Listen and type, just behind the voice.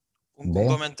Un ¿Ve?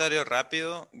 comentario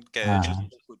rápido, que de hecho Ajá.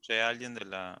 escuché a alguien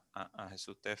a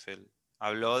Jesús Teffel.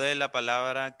 Habló de la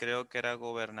palabra, creo que era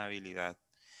gobernabilidad.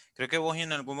 Creo que vos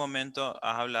en algún momento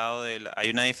has hablado hay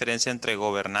una diferencia entre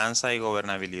gobernanza y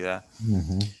gobernabilidad.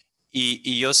 Ujú.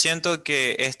 Y yo siento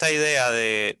que esta idea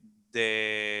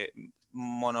de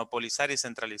monopolizar y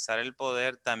centralizar el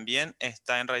poder también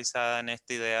está enraizada en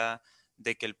esta idea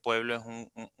de que el pueblo es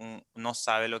no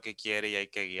sabe lo que quiere y hay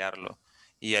que guiarlo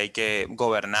y hay que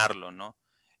gobernarlo, ¿no?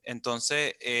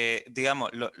 Entonces,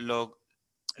 digamos,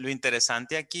 lo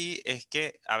interesante aquí es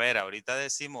que, a ver, ahorita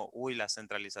decimos, uy, la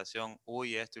centralización,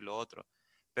 uy, esto y lo otro,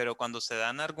 pero cuando se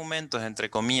dan argumentos, entre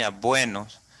comillas,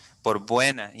 buenos, por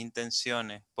buenas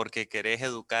intenciones, porque querés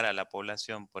educar a la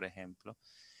población, por ejemplo,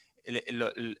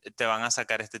 te van a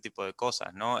sacar este tipo de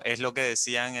cosas, ¿no? Es lo que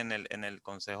decían en el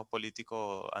Consejo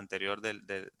Político anterior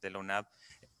de la UNAP.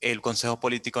 El Consejo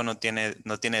Político no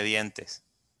tiene dientes,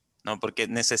 ¿no? Porque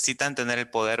necesitan tener el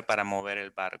poder para mover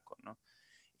el barco, ¿no?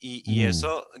 Y Mm.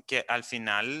 eso que al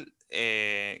final,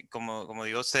 como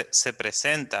digo, se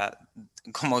presenta,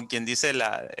 como quien dice,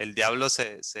 el diablo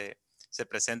se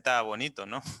presenta bonito,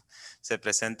 ¿no? Se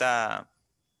presenta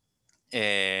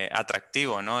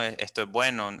atractivo, ¿no? Esto es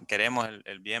bueno, queremos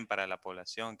el bien para la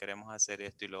población, queremos hacer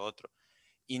esto y lo otro.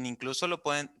 Y incluso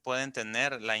pueden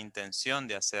tener la intención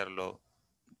de hacerlo,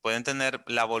 pueden tener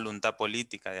la voluntad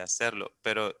política de hacerlo,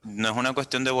 pero no es una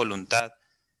cuestión de voluntad,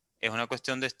 es una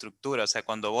cuestión de estructura. O sea,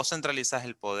 cuando vos centralizas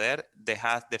el poder,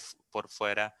 dejas por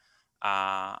fuera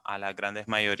a las grandes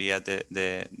mayorías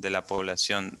de la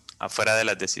población, afuera de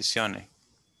las decisiones.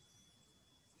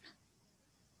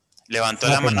 Levantó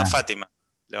la mano Fátima. Fátima.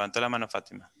 Levantó la mano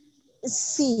Fátima.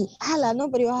 Sí, ala,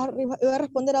 no, pero iba a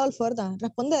responder a Adolfo, ¿verdad?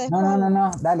 Responde No, después, no, no,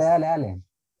 Adolfo. no. Dale, dale, dale.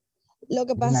 Lo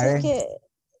que De una pasa es vez.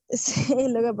 que, sí,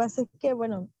 lo que pasa es que,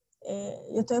 bueno,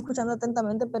 yo estoy escuchando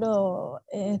atentamente, pero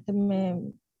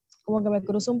como que me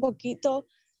cruzo un poquito,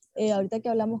 ahorita que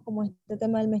hablamos como este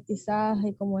tema del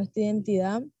mestizaje, como esta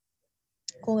identidad,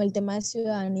 con el tema de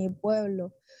ciudadanía y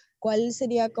pueblo. ¿Cuál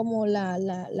sería como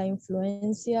la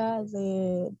influencia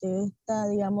de esta,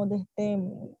 digamos, de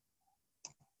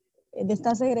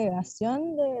esta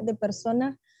segregación de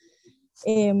personas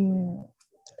eh,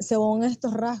 según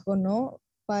estos rasgos, ¿no?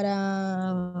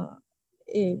 Para,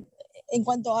 eh, en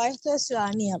cuanto a esto de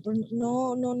ciudadanía, pues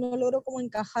no logro como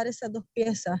encajar esas dos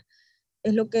piezas,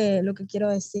 es lo que quiero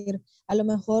decir. A lo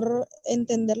mejor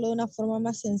entenderlo de una forma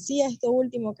más sencilla, esto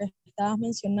último que estabas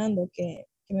mencionando, que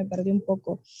me perdí un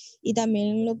poco. Y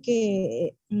también lo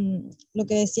que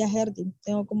decía Herty,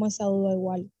 tengo como esa duda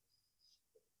igual.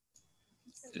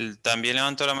 También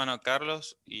levantó la mano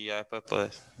Carlos y ya después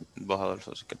podés, vos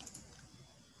Adolfo, si querés.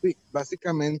 Sí,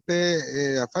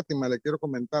 básicamente a Fátima le quiero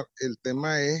comentar, el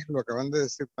tema es, lo acaban de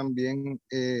decir también,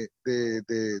 de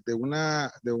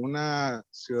una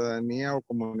ciudadanía o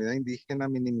comunidad indígena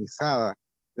minimizada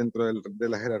dentro de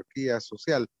la jerarquía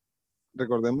social.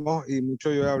 Recordemos, y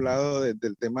mucho yo he hablado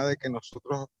del tema de que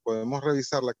nosotros podemos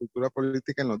revisar la cultura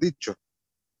política en los dichos.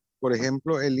 Por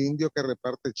ejemplo, el indio que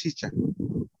reparte chicha.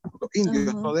 Los indios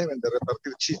Ajá. no deben de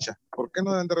repartir chicha. ¿Por qué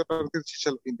no deben de repartir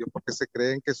chicha los indios? Porque se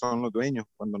creen que son los dueños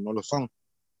cuando no lo son.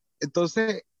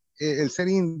 Entonces, el ser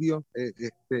indio es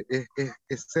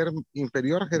ser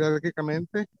inferior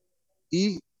jerárquicamente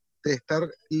y de estar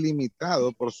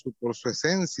limitado por su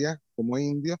esencia como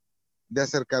indio de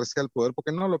acercarse al poder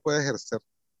porque no lo puede ejercer.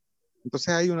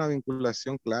 Entonces hay una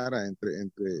vinculación clara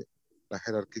entre la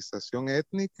jerarquización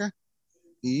étnica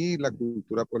y la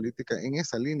cultura política en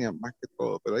esa línea más que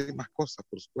todo, pero hay más cosas,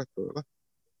 por supuesto, ¿verdad?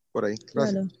 Por ahí,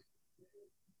 gracias. Claro.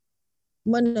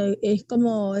 Bueno, es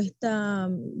como esta,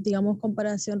 digamos,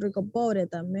 comparación rico-pobre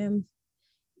también.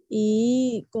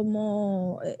 Y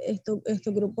como estos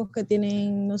grupos que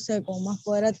tienen, no sé, como más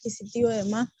poder adquisitivo y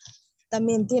demás,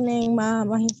 también tienen más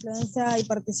influencia y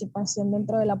participación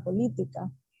dentro de la política,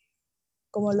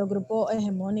 como los grupos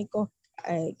hegemónicos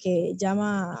que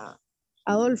llama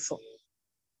Adolfo.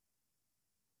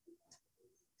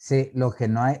 Sí, lo que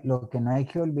no hay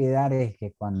que olvidar es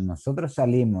que cuando nosotros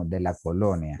salimos de la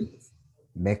colonia,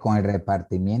 ve con el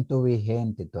repartimiento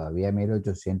vigente todavía en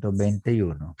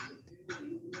 1821,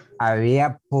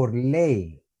 había por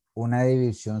ley una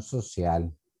división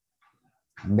social.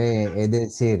 Ve, es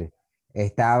decir,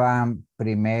 estaban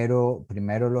primero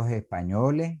los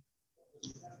españoles,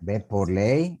 ve, por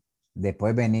ley,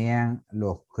 después venían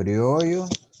los criollos,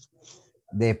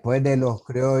 después de los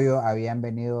criollos habían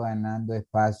venido ganando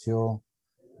espacio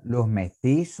los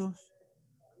mestizos,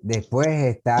 después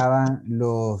estaban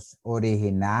los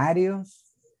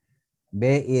originarios,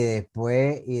 ve,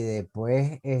 y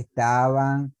después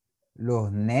estaban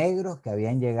los negros que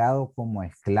habían llegado como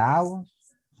esclavos,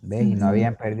 ¿ves? Y no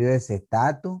habían perdido ese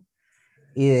estatus.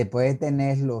 Y después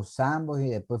tenés los ambos y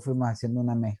después fuimos haciendo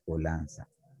una mezcolanza.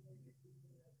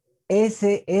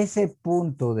 Ese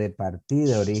punto de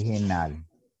partida original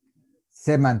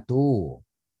se mantuvo,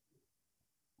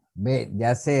 ¿ve?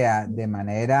 Ya sea de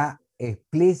manera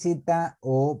explícita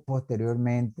o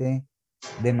posteriormente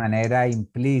de manera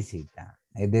implícita.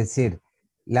 Es decir,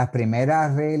 las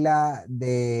primeras reglas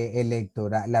de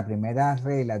electoral, la primera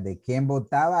regla de quién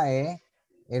votaba es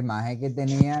el maje que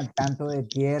tenía tanto de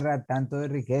tierra, tanto de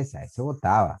riqueza, eso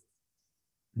votaba.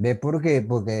 ¿Ve por qué?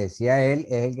 Porque decía él,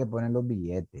 es el que pone los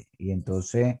billetes. Y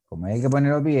entonces, como es el que pone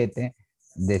los billetes,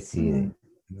 decide.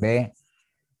 ¿Ve?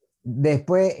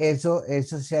 Después eso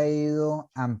se ha ido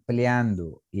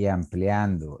ampliando y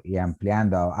ampliando y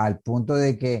ampliando al punto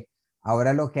de que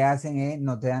ahora lo que hacen es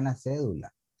no te dan la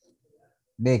cédula.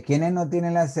 ¿De quiénes no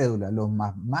tienen la cédula? Los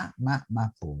más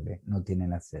pobres no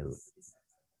tienen la cédula.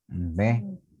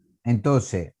 ¿Ve?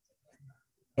 Entonces,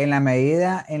 en la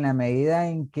medida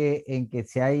en que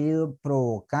se ha ido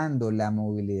provocando la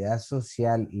movilidad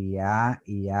social y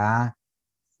ya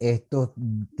estos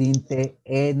tintes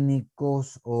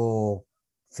étnicos o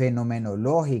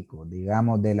fenomenológicos,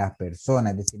 digamos, de las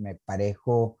personas, es decir, me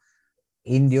parezco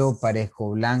indio,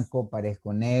 parezco blanco,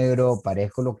 parezco negro,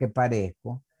 parezco lo que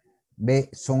parezco, ¿ve?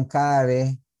 Son cada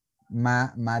vez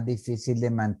más difícil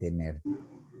de mantener.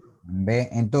 ¿Ve?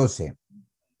 Entonces,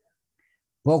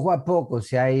 poco a poco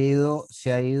se ha ido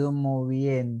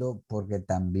moviendo porque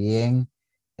también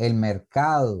el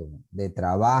mercado de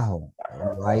trabajo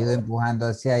lo ha ido empujando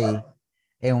hacia ahí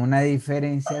en una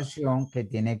diferenciación que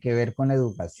tiene que ver con la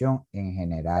educación en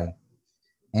general.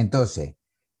 Entonces,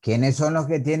 ¿quiénes son los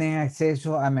que tienen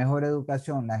acceso a mejor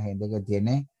educación? La gente que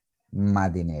tiene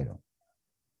más dinero.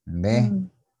 ¿Ves?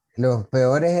 Los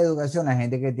peores educación, la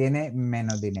gente que tiene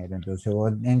menos dinero. Entonces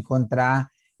vos encontrás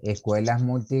escuelas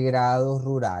multigrados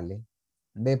rurales.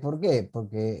 ¿Ves por qué?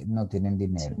 Porque no tienen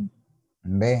dinero.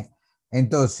 ¿Ves?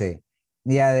 Entonces,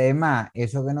 y además,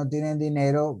 esos que no tienen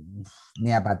dinero,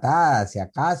 ni a patadas, si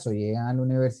acaso llegan a la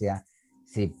universidad,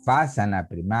 si pasan la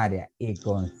primaria y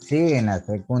consiguen la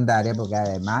secundaria, porque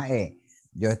además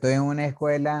yo estoy en una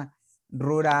escuela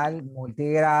rural,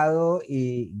 multigrado,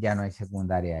 y ya no hay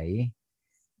secundaria ahí.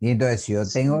 Y entonces, si yo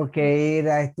tengo que ir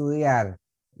a estudiar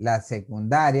la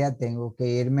secundaria, tengo que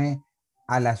irme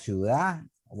a la ciudad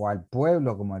o al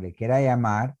pueblo, como le quiera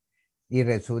llamar, y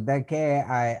resulta que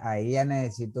ahí ya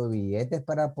necesito billetes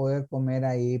para poder comer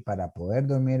ahí, para poder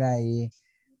dormir ahí,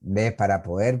 ¿ves? Para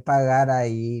poder pagar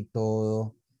ahí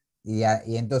todo. Y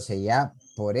entonces ya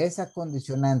por esas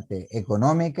condicionantes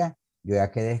económicas, yo ya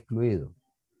quedé excluido.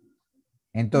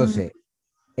 Entonces,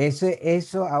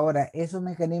 ahora, esos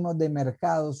mecanismos de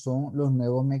mercado son los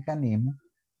nuevos mecanismos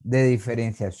de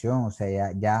diferenciación. O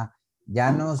sea,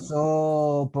 ya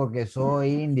no porque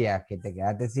soy india que te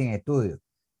quedaste sin estudio.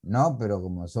 No, pero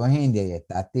como sos india y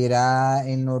estás tirada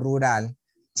en lo rural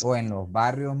o en los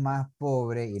barrios más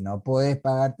pobres y no puedes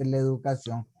pagarte la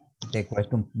educación, te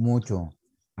cuesta mucho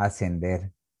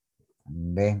ascender.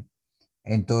 ¿Ves?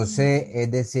 Entonces, es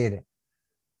decir,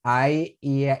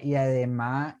 y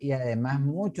además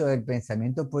mucho del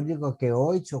pensamiento político que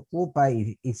hoy se ocupa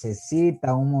y se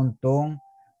cita un montón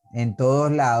en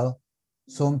todos lados,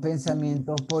 son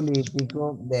pensamientos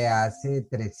políticos de hace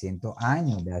 300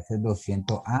 años, de hace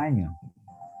 200 años.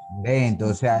 ¿Ve?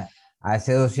 Entonces,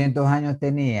 hace 200 años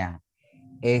tenía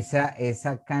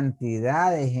esa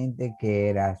cantidad de gente que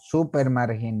era súper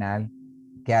marginal,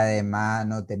 que además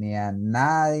no tenía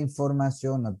nada de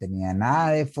información, no tenía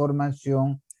nada de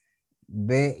formación.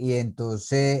 Ve, y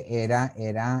entonces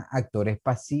eran actores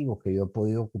pasivos que yo he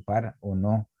podido ocupar o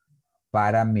no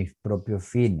para mis propios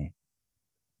fines.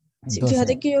 Sí, Entonces,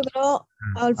 fíjate que yo creo,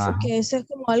 Adolfo, ajá, que eso es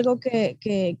como algo que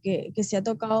se ha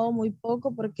tocado muy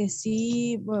poco, porque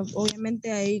sí, pues,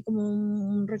 obviamente hay como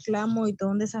un reclamo y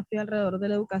todo un desafío alrededor de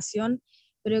la educación,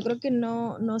 pero yo creo que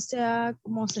no se ha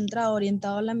como centrado,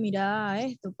 orientado la mirada a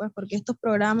esto, pues porque estos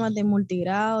programas de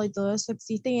multigrado y todo eso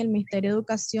existen y el Ministerio de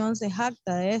Educación se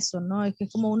jacta de eso, ¿no? Es que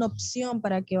es como una opción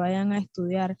para que vayan a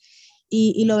estudiar.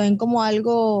 Y lo ven como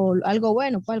algo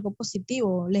bueno, pues algo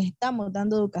positivo. Les estamos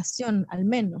dando educación, al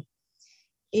menos.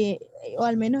 eh, o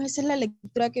al menos esa es la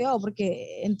lectura que hago,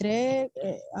 porque entré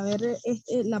a ver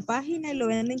la página y lo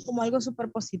venden como algo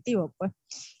súper positivo, pues,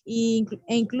 e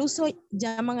incluso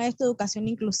llaman a esto educación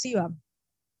inclusiva,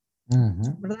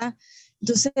 ujú, ¿verdad?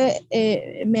 Entonces,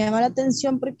 me llama la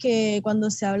atención porque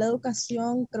cuando se habla de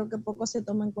educación, creo que poco se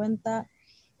toma en cuenta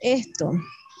esto,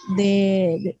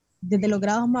 de, desde los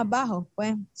grados más bajos,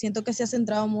 pues siento que se ha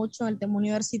centrado mucho en el tema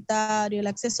universitario, el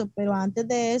acceso, pero antes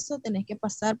de eso tenés que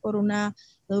pasar por una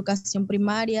educación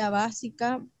primaria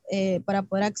básica para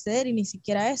poder acceder y ni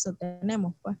siquiera eso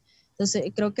tenemos, pues. Entonces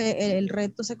creo que el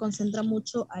reto se concentra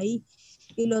mucho ahí.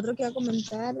 Y lo otro que iba a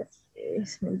comentar,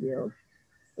 se me olvidó,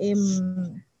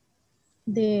 em,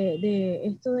 de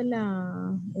esto de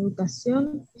la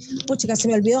educación, pucha, se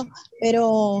me olvidó,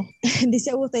 pero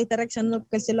dice Augusto, ahí está reaccionando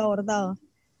que él se lo ha abordado.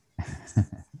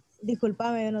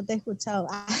 Disculpame, no te he escuchado.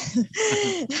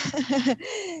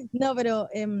 No, pero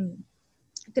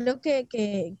creo que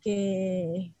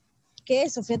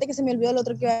eso, fíjate que se me olvidó lo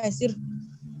otro que iba a decir.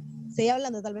 Seguí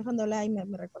hablando, tal vez cuando hablaba y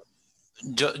me recuerdo.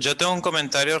 Yo tengo un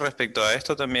comentario respecto a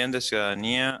esto también de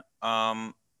ciudadanía.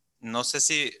 No sé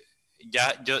si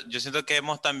yo siento que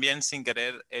hemos también sin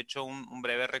querer hecho un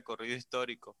breve recorrido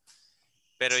histórico,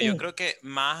 pero yo Sí, creo que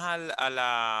en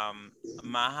la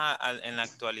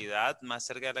actualidad, más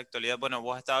cerca de la actualidad, bueno,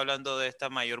 vos estabas hablando de esta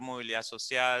mayor movilidad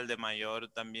social, de mayor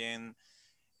también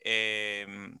eh,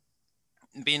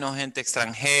 vino gente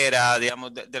extranjera,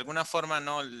 digamos, de alguna forma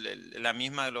no, la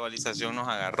misma globalización nos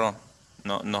agarró,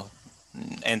 no, nos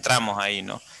entramos ahí,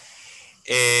 ¿no?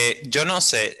 Yo no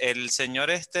sé, el señor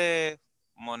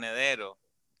Monedero,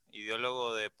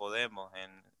 ideólogo de Podemos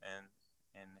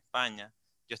en España,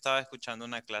 yo estaba escuchando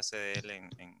una clase de él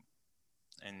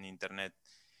en internet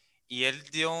y él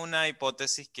dio una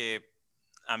hipótesis que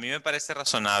a mí me parece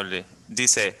razonable.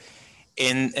 Dice,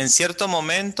 en cierto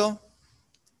momento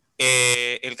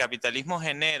el capitalismo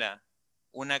genera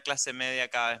una clase media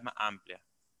cada vez más amplia.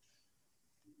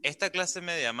 Esta clase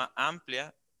media más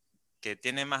amplia que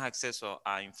tiene más acceso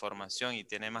a información y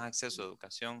tiene más acceso a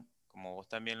educación, como vos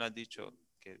también lo has dicho,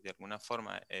 que de alguna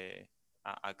forma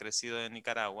ha crecido en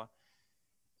Nicaragua,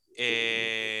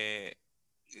 eh,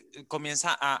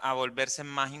 comienza a volverse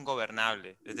más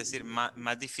ingobernable, es decir,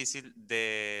 más difícil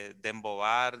de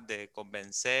embobar, de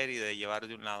convencer y de llevar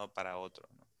de un lado para otro,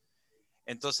 ¿no?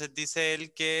 Entonces dice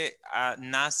él que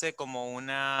nace como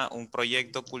un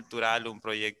proyecto cultural, un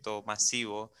proyecto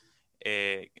masivo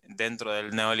dentro del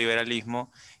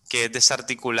neoliberalismo, que es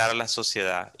desarticular la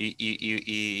sociedad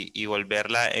y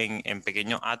volverla en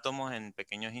pequeños átomos, en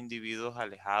pequeños individuos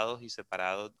alejados y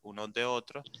separados unos de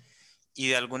otros, y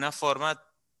de alguna forma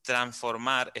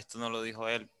transformar, esto no lo dijo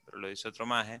él, pero lo dice otro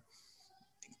maje,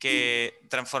 que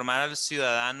transformar al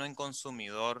ciudadano en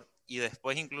consumidor y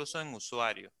después incluso en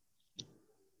usuario,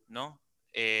 ¿no?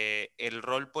 El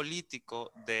rol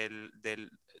político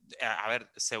a ver,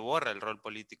 se borra el rol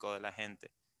político de la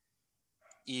gente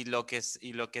y lo que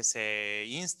se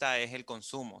insta es el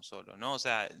consumo solo, ¿no? O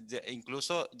sea,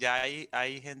 incluso ya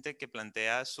hay gente que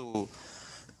plantea su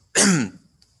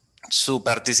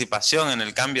participación en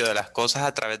el cambio de las cosas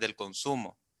a través del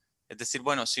consumo. Es decir,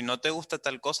 bueno, si no te gusta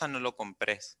tal cosa, no lo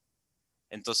compres.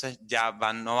 Entonces ya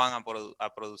no van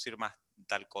a producir más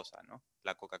tal cosa, ¿no?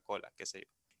 La Coca-Cola, qué sé yo.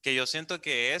 Que yo siento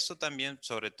que eso también,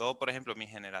 sobre todo, por ejemplo, mi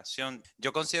generación,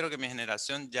 yo considero que mi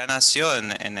generación ya nació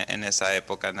en esa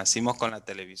época, nacimos con la Que la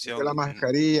televisión,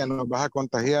 mascarilla nos vas a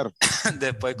contagiar.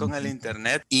 después con el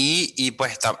internet y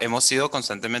pues hemos sido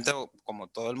constantemente, como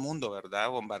todo el mundo, ¿verdad?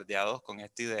 Bombardeados con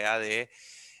esta idea de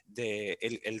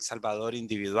el salvador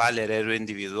individual, el héroe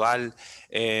individual,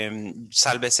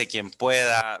 sálvese quien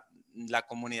pueda, la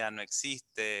comunidad no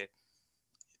existe,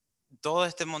 todo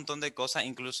este montón de cosas,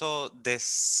 incluso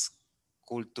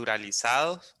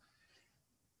desculturalizados.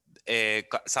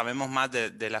 Sabemos más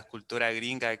de la cultura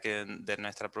gringa que de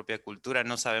nuestra propia cultura,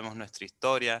 no sabemos nuestra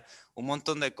historia, un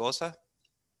montón de cosas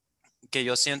que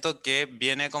yo siento que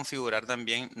viene a configurar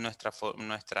también nuestra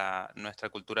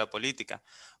cultura política.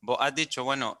 Vos has dicho,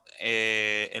 bueno,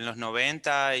 en los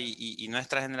 90 y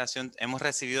nuestra generación hemos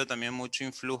recibido también mucho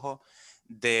influjo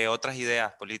de otras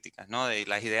ideas políticas, ¿no? De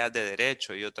las ideas de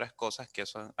derecho y otras cosas que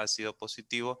eso ha sido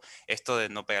positivo. Esto de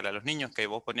no pegarle a los niños, que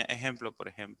vos ponías ejemplo, por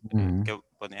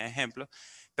ejemplo,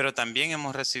 pero también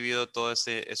hemos recibido todo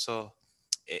eso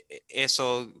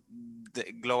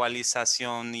de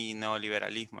globalización y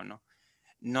neoliberalismo, ¿no?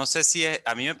 No sé si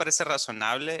a mí me parece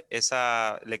razonable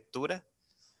esa lectura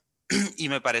y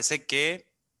me parece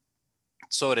que,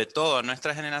 sobre todo a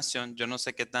nuestra generación, yo no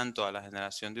sé qué tanto a la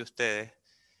generación de ustedes,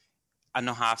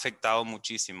 nos ha afectado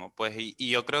muchísimo. Pues, y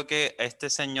yo creo que este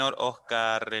señor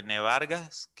Oscar René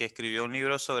Vargas, que escribió un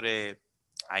libro sobre,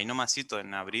 ahí nomasito,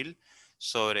 en abril,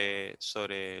 sobre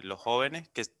los jóvenes,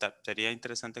 que sería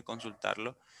interesante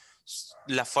consultarlo,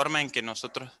 la forma en que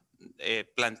nosotros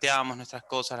planteábamos nuestras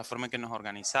cosas, la forma en que nos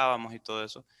organizábamos y todo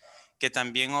eso, que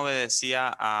también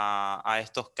obedecía a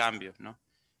estos cambios, ¿no?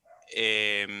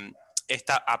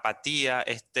 Esta apatía,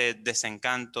 este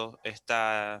desencanto,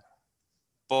 esta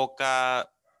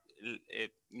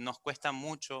nos cuesta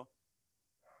mucho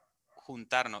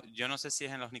juntarnos. Yo no sé si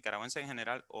es en los nicaragüenses en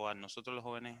general o a nosotros los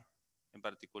jóvenes en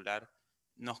particular,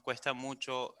 nos cuesta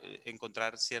mucho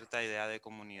encontrar cierta idea de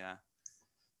comunidad.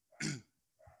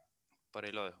 Por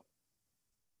ahí lo dejo.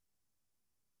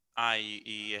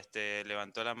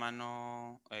 Levantó la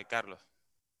mano Carlos.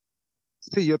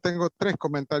 Sí, yo tengo tres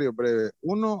comentarios breves.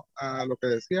 Uno, a lo que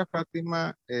decía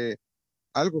Fátima,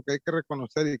 algo que hay que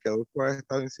reconocer y que Adolfo ha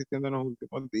estado insistiendo en los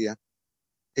últimos días,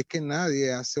 es que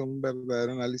nadie hace un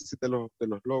verdadero análisis de los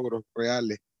logros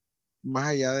reales, más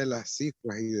allá de las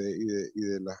cifras y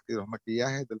los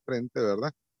maquillajes del frente,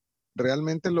 ¿verdad?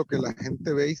 Realmente lo que la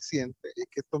gente ve y siente es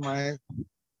que estos maes,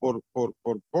 por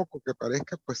poco que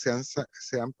parezca, pues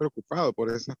se han preocupado por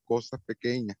esas cosas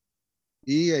pequeñas.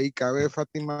 Y ahí cabe,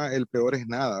 Fátima, el peor es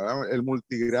nada, ¿verdad? El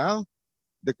multigrado,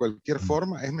 de cualquier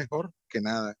forma, es mejor que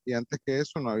nada. Y antes que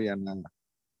eso no había nada.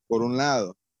 Por un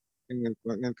lado, en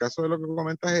el caso de lo que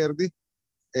comenta Herdy,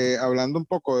 hablando un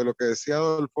poco de lo que decía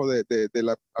Adolfo, de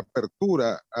la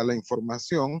apertura a la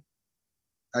información,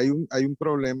 hay un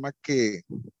problema que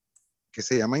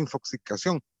se llama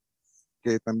infoxicación,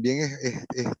 que también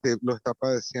lo está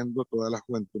padeciendo toda la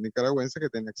juventud nicaragüense que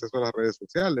tiene acceso a las redes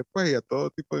sociales, pues, y a todo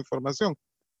tipo de información.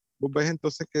 Vos ves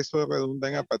entonces que eso redunda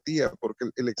en apatía, porque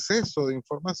el exceso de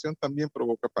información también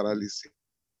provoca parálisis.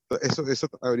 Eso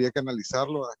habría que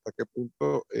analizarlo hasta qué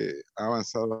punto ha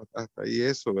avanzado hasta ahí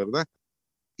eso, ¿verdad?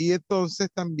 Y entonces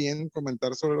también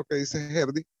comentar sobre lo que dice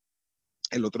Herdy,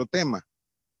 el otro tema,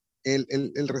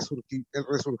 el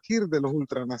resurgir de los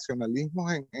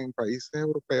ultranacionalismos en países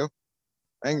europeos,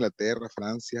 Inglaterra,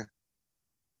 Francia,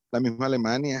 la misma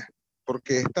Alemania,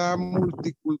 porque esta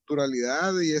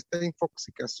multiculturalidad y esta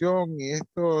infoxicación y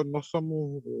esto no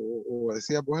somos, o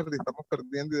decía vos, estamos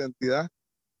perdiendo identidad,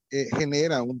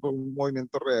 genera un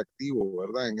movimiento reactivo,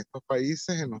 ¿verdad? En estos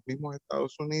países, en los mismos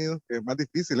Estados Unidos, que es más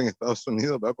difícil en Estados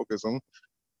Unidos, ¿verdad? Porque son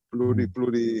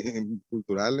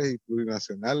pluriculturales y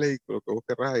plurinacionales y lo que vos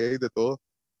querrás, ahí hay de todo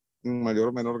en mayor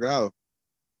o menor grado.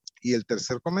 Y el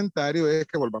tercer comentario es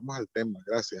que volvamos al tema,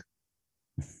 gracias.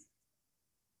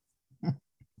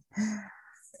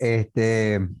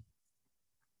 Este,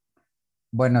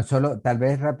 bueno, solo tal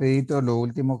vez rapidito los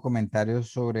últimos comentarios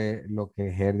sobre lo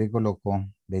que Herdy colocó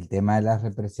del tema de las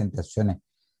representaciones.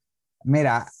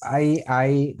 Mira,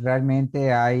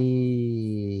 realmente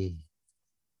hay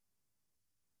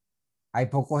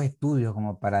pocos estudios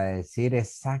como para decir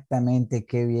exactamente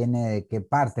qué viene de qué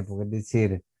parte, porque es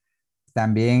decir,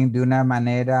 también de una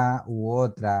manera u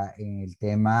otra en el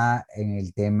tema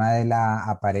de la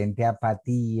aparente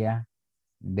apatía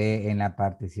en la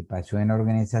participación en la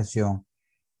organización,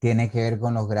 tiene que ver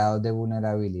con los grados de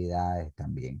vulnerabilidades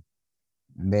también.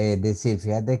 Es decir,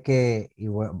 fíjate que y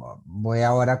voy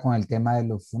ahora con el tema de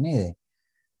los FUNIDES.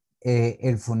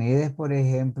 El FUNIDES, por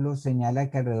ejemplo, señala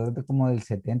que alrededor de como del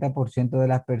 70% de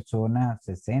las personas,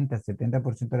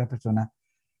 60-70% de las personas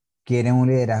quieren un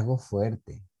liderazgo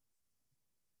fuerte.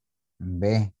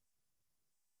 ¿Ve?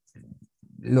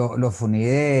 Los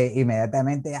FUNIDES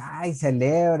inmediatamente, ay,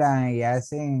 celebran y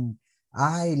hacen,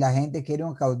 ay, la gente quiere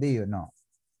un caudillo. No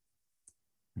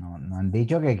han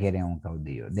dicho que quieren un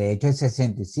caudillo. De hecho, el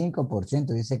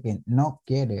 65% dice que no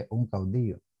quiere un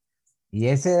caudillo. Y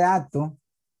ese dato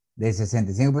de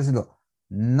 65%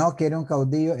 no quiere un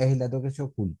caudillo es el dato que se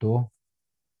ocultó.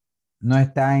 No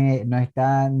está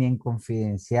ni en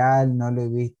Confidencial, no lo he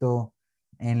visto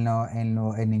en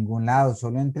ningún lado,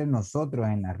 solo entre nosotros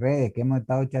en las redes que hemos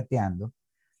estado chateando,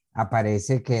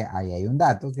 aparece que ahí hay un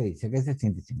dato que dice que el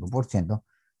 65%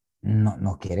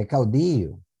 no quiere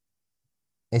caudillo.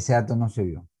 Ese dato no se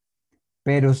vio.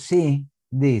 Pero sí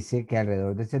dice que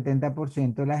alrededor del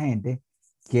 70% de la gente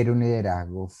quiere un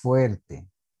liderazgo fuerte.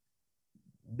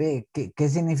 ¿Ve? ¿Qué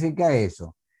significa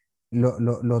eso?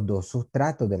 Los dos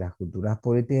sustratos de las culturas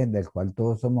políticas del cual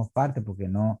todos somos parte, porque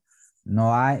no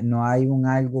hay un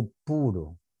algo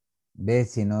puro,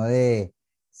 ¿ves? Sino de,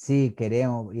 sí,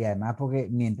 queremos, y además porque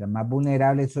mientras más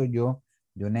vulnerable soy yo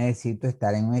necesito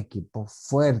estar en un equipo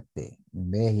fuerte,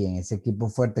 ¿ves? Y en ese equipo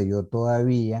fuerte yo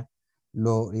todavía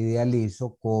lo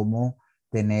idealizo como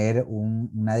tener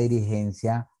una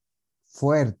dirigencia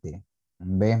fuerte,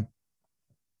 ¿ves?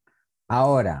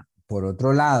 Ahora, por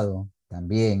otro lado,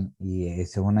 también, y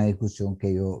esa es una discusión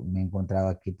que yo me he encontrado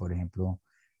aquí, por ejemplo,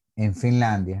 en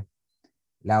Finlandia,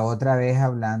 la otra vez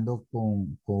hablando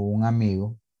con un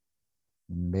amigo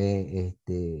de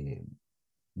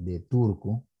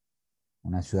Turku,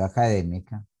 una ciudad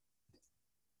académica,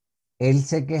 él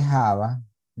se quejaba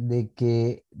de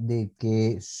que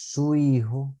su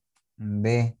hijo,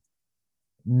 ve,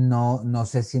 no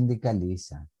se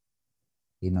sindicaliza.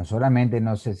 Y no solamente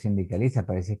no se sindicaliza,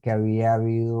 parece que había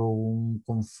habido un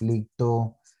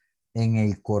conflicto en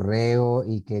el correo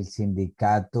y que el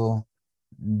sindicato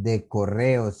de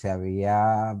correo se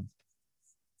había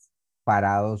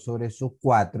parado sobre sus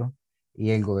cuatro y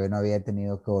el gobierno había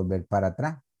tenido que volver para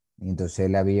atrás. Y entonces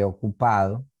él había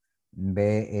ocupado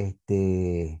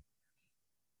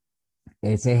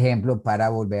ese ejemplo para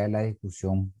volver a la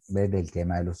discusión del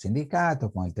tema de los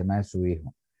sindicatos con el tema de su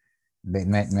hijo.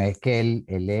 No es que él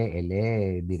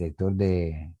es director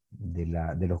de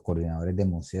los coordinadores de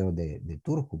museos de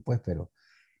Turku, pues, pero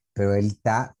él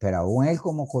está, pero aún él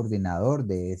como coordinador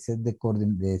de esa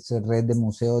red de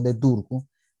museos de Turku,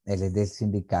 él es del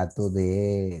sindicato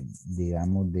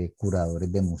digamos, de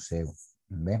curadores de museos.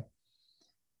 ¿Ve?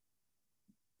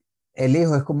 El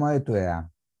hijo es como de tu edad.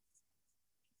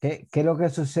 ¿Qué es lo que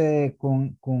sucede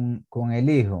con el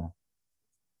hijo?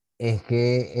 Es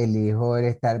que el hijo debe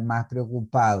estar más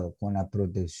preocupado con la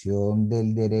protección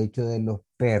del derecho de los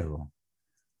perros,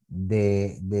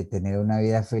 de tener una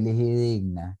vida feliz y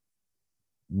digna.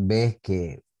 Ves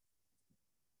que,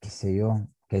 qué sé yo,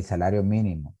 que el salario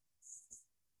mínimo.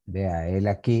 Vea, él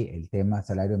aquí, el tema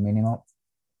salario mínimo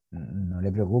no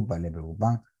le preocupa, le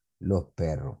preocupan los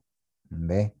perros.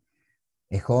 ¿Ves?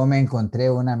 Es como me encontré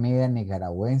una amiga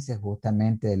nicaragüense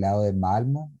justamente del lado de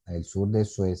Malmo, el sur de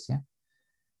Suecia,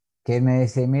 que me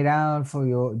dice, mira, Adolfo,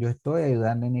 yo estoy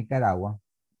ayudando en Nicaragua,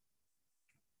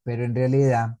 pero en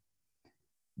realidad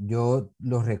yo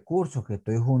los recursos que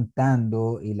estoy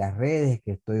juntando y las redes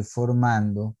que estoy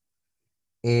formando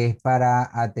es para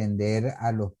atender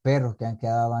a los perros que han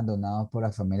quedado abandonados por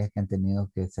las familias que han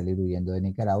tenido que salir huyendo de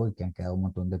Nicaragua y que han quedado un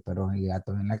montón de perros y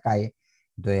gatos en la calle.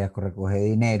 Entonces ella recoge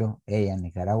dinero, ella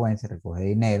nicaragüense recoge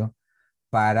dinero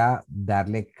para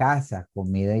darle casa,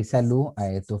 comida y salud a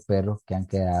estos perros que han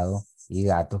quedado y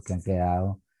gatos que han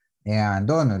quedado en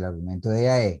abandono. El argumento de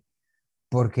ella es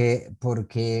porque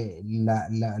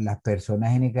las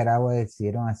personas en Nicaragua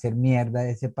decidieron hacer mierda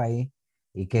de ese país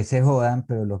y que se jodan,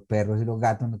 pero los perros y los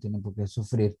gatos no tienen por qué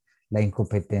sufrir la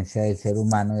incompetencia del ser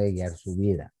humano de guiar su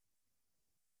vida.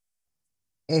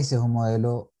 Ese es un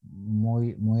modelo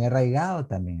muy, muy arraigado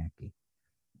también aquí.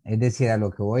 Es decir, a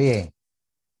lo que voy es,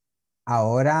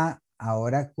 ahora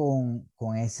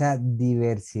con esa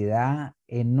diversidad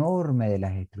enorme de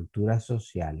las estructuras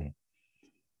sociales,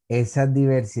 esa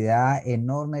diversidad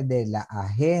enorme de las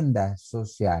agendas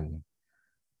sociales,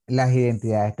 las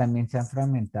identidades también se han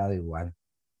fragmentado igual.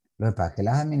 Lo que pasa es que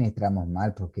las administramos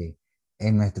mal porque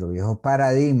en nuestro viejo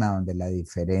paradigma, donde la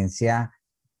diferencia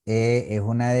es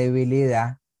una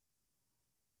debilidad,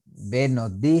 B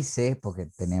nos dice, porque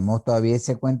tenemos todavía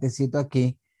ese cuentecito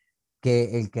aquí,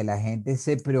 que el que la gente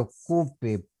se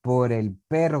preocupe por el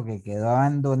perro que quedó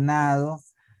abandonado,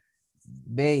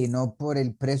 ve, y no por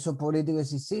el preso político,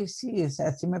 decir, sí, sí,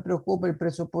 sí me preocupa el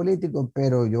preso político,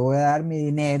 pero yo voy a dar mi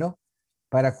dinero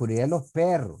para cubrir a los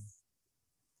perros.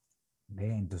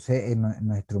 Ve, entonces,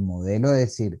 nuestro modelo de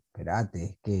decir, espérate,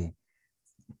 es que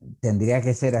tendría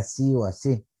que ser así o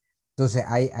así. Entonces,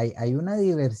 hay una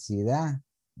diversidad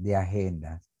de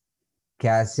agendas que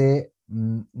hace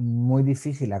muy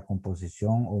difícil la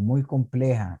composición o muy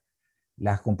compleja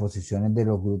las composiciones de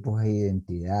los grupos e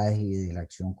identidades y de la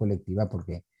acción colectiva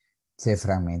porque se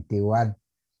fragmenta igual.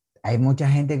 Hay mucha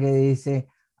gente que dice,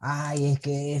 ay, es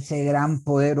que ese gran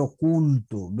poder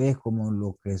oculto, ¿ves? Como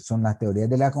lo que son las teorías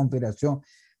de la conspiración,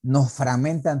 nos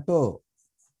fragmentan todo.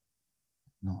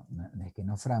 No, no es que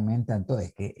nos fragmentan todo,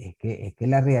 es que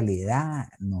la realidad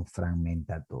nos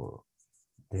fragmenta todo.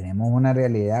 Tenemos una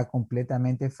realidad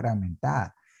completamente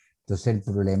fragmentada. Entonces el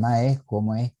problema es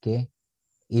cómo es que,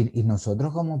 y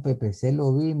nosotros como PPC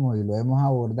lo vimos y lo hemos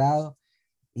abordado,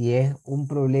 y es un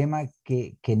problema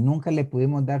que nunca le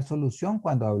pudimos dar solución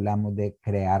cuando hablamos de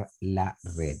crear la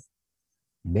red.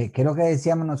 ¿Ve? ¿Qué es lo que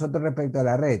decíamos nosotros respecto a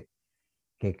la red?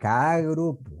 Que cada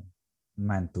grupo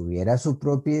mantuviera su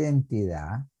propia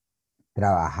identidad,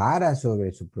 trabajara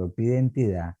sobre su propia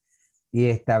identidad y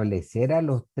estableciera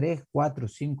los 3, 4,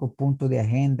 5 puntos de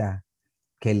agenda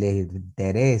que les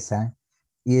interesan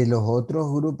y los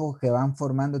otros grupos que van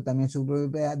formando también su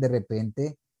propia, de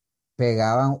repente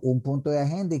pegaban un punto de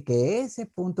agenda y que ese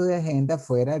punto de agenda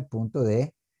fuera el punto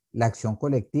de la acción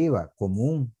colectiva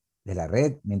común de la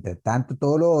red. Mientras tanto,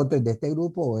 todo lo otro es de este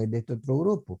grupo o es de este otro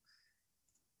grupo.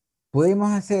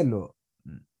 ¿Pudimos hacerlo?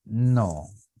 No,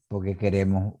 porque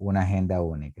queremos una agenda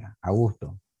única.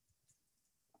 Augusto.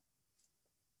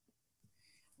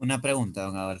 Una pregunta,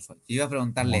 don Adolfo. Yo iba a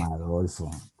preguntarle, Don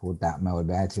Adolfo, puta, me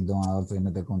volvés a decir don Adolfo y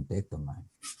no te contesto, man.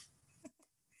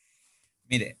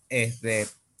 mire,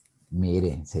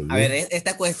 Miren, A ver, seguí.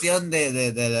 esta cuestión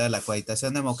de la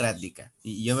cohabitación democrática,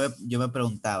 y yo me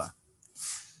preguntaba,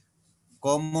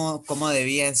 ¿cómo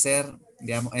debía ser,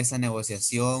 digamos, esa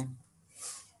negociación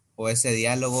o ese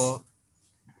diálogo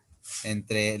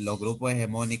entre los grupos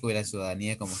hegemónicos y la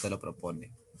ciudadanía como usted lo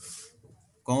propone?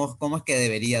 ¿Cómo es que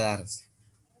debería darse?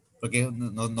 Porque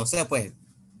no sé, pues,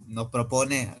 nos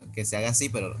propone que se haga así,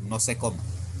 pero no sé cómo.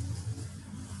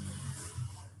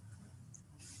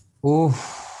 Uf,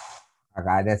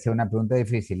 acá de hacer una pregunta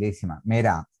dificilísima.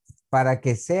 Mira, para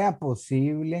que sea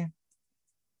posible,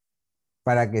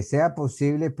 para que sea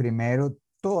posible, primero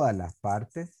todas las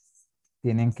partes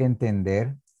tienen que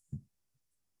entender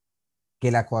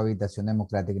que la cohabitación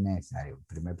democrática es necesaria.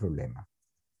 Primer problema.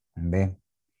 ¿Ve?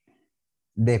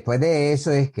 Después de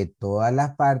eso es que todas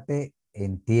las partes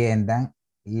entiendan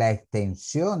la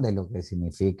extensión de lo que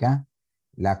significa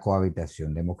la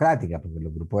cohabitación democrática, porque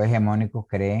los grupos hegemónicos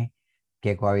creen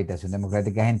que cohabitación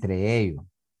democrática es entre ellos,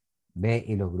 ¿ve?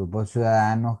 Y los grupos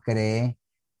ciudadanos creen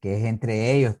que es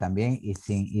entre ellos también y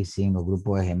sin los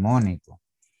grupos hegemónicos.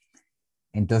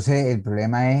 Entonces, el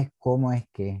problema es cómo es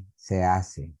que se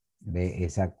hace, ¿ve?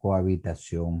 Esa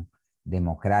cohabitación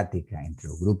democrática entre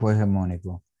los grupos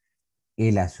hegemónicos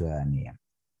y la ciudadanía.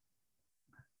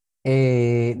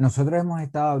 Nosotros hemos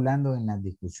estado hablando en las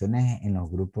discusiones en los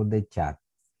grupos de chat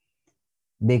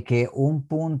de que un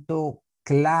punto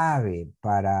clave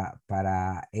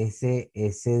para ese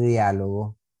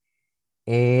diálogo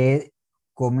es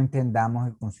cómo entendamos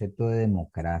el concepto de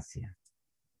democracia.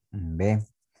 ¿Ve?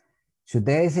 Si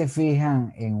ustedes se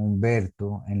fijan en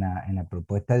Humberto, en la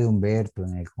propuesta de Humberto,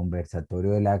 en el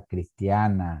conversatorio de la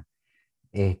cristiana,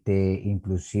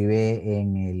 inclusive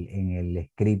en el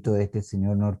escrito de este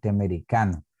señor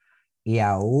norteamericano, y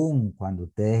aún cuando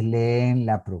ustedes leen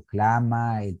la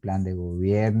proclama, el plan de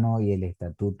gobierno y el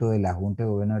estatuto de la Junta de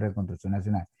Gobierno de Reconstrucción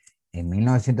Nacional en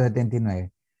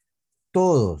 1979,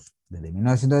 todos, desde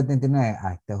 1979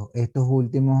 hasta estos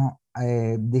últimos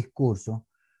discursos,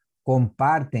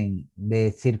 comparten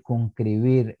de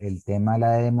circunscribir el tema de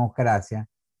la democracia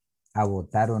a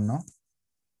votar o no,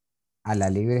 a la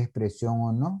libre expresión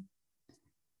o no,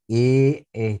 y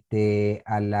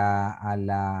a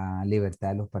la libertad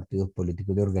de los partidos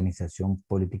políticos de organización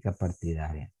política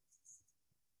partidaria.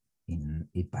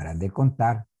 Y paran de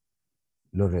contar,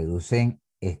 lo reducen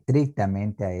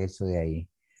estrictamente a eso de ahí.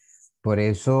 Por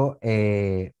eso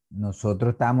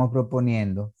nosotros estamos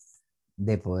proponiendo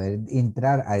de poder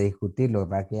entrar a discutirlo, lo que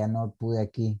pasa es que ya no pude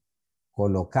aquí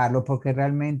colocarlo porque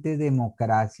realmente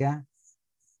democracia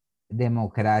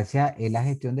es la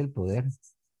gestión del poder.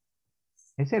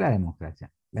 Esa es la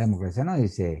democracia. La democracia no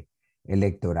dice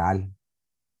electoral,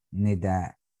 ni,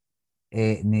 da-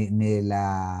 ni de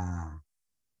la,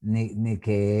 ni ni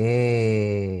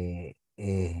que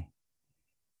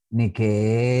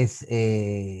es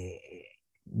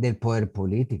del poder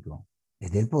político,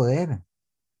 es del poder,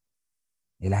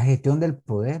 es la gestión del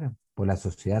poder por la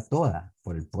sociedad toda,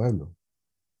 por el pueblo,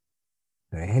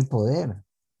 pero es el poder.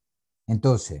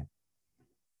 Entonces,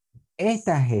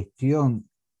 esta gestión,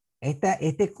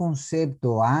 este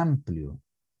concepto amplio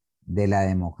de la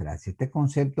democracia, este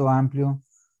concepto amplio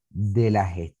de la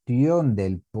gestión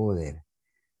del poder,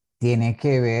 tiene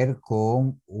que ver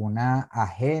con una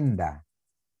agenda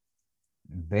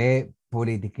de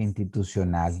política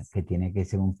institucional que tiene que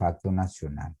ser un pacto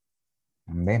nacional.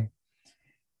 ¿Ve?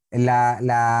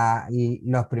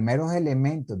 Los primeros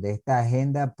elementos de esta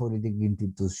agenda política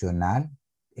institucional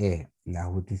es la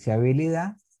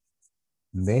justiciabilidad,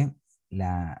 ¿ve?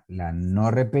 La no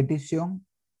repetición.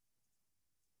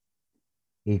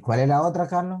 ¿Y cuál es la otra,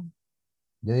 Carlos?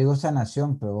 Yo digo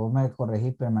sanación, pero vos me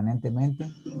corregís permanentemente.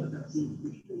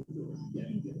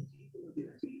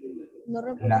 No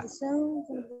La, repetición,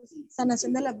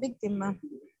 sanación de las víctimas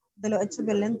de los hechos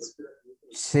violentos,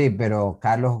 sí, pero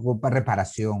Carlos ocupa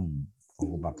reparación,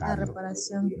 ocupa la Carlos.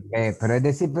 reparación. Pero es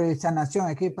decir, pero sanación,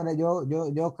 es que para yo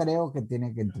creo que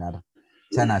tiene que entrar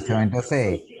sanación.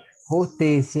 Entonces,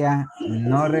 justicia,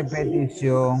 no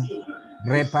repetición,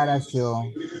 reparación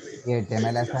y el tema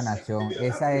de la sanación.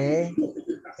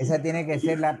 Esa tiene que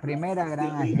ser la primera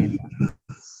gran agenda.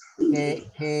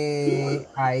 Que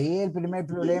ahí el primer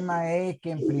problema es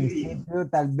que en principio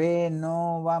tal vez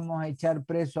no vamos a echar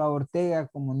preso a Ortega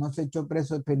como no se echó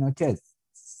preso a Pinochet.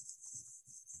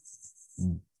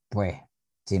 Pues,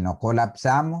 si no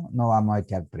colapsamos, no vamos a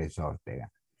echar preso a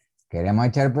Ortega. Queremos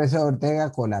echar preso a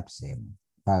Ortega, colapsemos.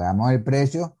 Pagamos el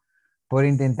precio por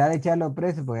intentar echarlo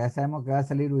preso, porque ya sabemos que va a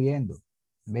salir huyendo.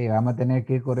 Ve, vamos a tener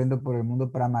que ir corriendo por el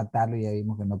mundo para matarlo y ya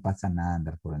vimos que no pasa nada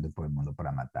andar corriendo por el mundo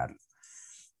para matarlo.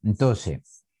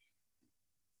 Entonces,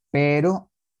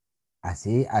 pero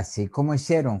así como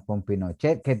hicieron con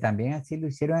Pinochet, que también así lo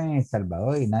hicieron en El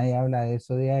Salvador y nadie habla de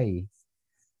eso de ahí.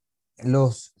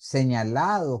 Los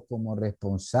señalados como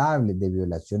responsables de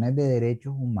violaciones de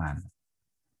derechos humanos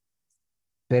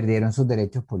perdieron sus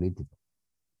derechos políticos.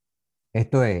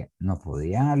 Esto es, no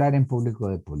podían hablar en público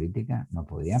de política, no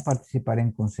podían participar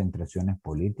en concentraciones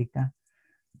políticas,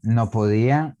 no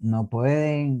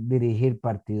pueden dirigir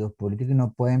partidos políticos y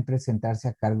no pueden presentarse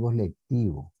a cargos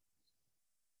lectivos.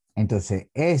 Entonces,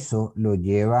 eso lo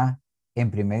lleva en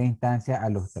primera instancia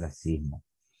al ostracismo.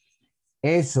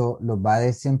 Eso los va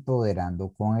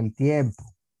desempoderando con el tiempo.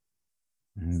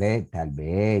 Tal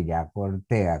vez ya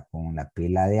Cortea, con la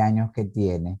pila de años que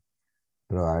tiene,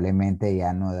 probablemente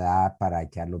ya no da para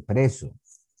echarlo preso,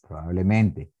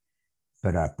 probablemente.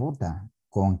 Pero a puta,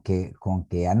 con que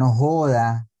ya no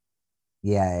joda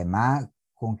y además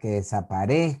con que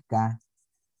desaparezca,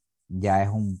 ya es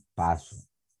un paso.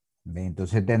 ¿Ve?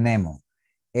 Entonces tenemos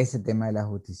ese tema de la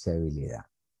justiciabilidad,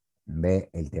 ¿ve?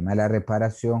 El tema de la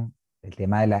reparación, el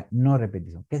tema de la no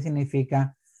repetición. ¿Qué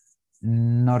significa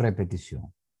no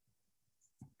repetición?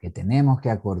 Que tenemos que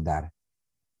acordar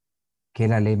que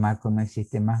la ley marco no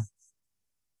existe más,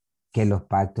 que los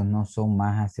pactos no son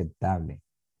más aceptables,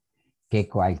 que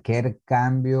cualquier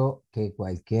cambio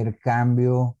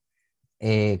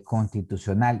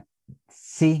constitucional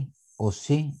sí o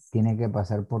sí tiene que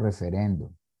pasar por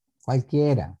referendo,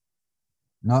 cualquiera.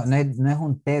 No es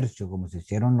un tercio como se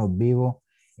hicieron los vivos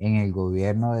en el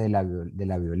gobierno de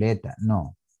la Violeta,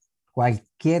 no.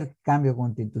 Cualquier cambio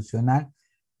constitucional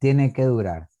tiene que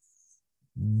durar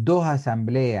 2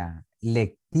 asambleas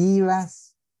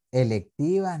electivas,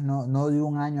 no de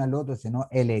un año al otro, sino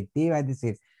electivas, es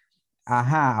decir,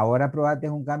 ajá, ahora aprobaste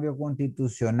un cambio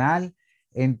constitucional,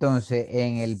 entonces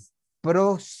en el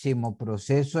próximo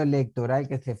proceso electoral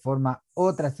que se forma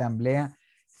otra asamblea,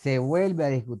 se vuelve a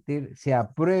discutir, se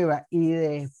aprueba y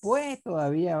después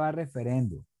todavía va a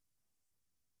referendo.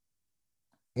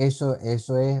 Eso es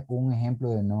un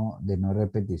ejemplo de no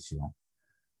repetición.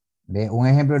 ¿Ve? Un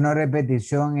ejemplo de no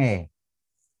repetición es,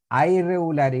 hay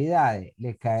irregularidades,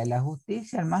 le cae la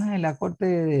justicia, al más en la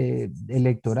corte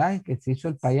electoral que se hizo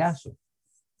el payaso.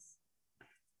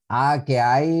 Que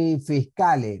hay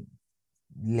fiscales,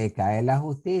 le cae la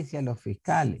justicia a los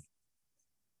fiscales.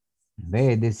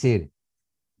 ¿Ve? Es decir,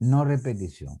 no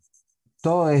repetición.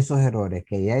 Todos esos errores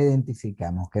que ya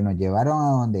identificamos, que nos llevaron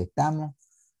a donde estamos,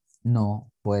 no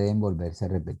pueden volverse a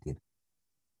repetir.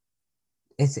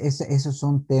 Esos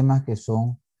son temas que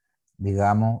son,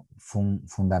 digamos,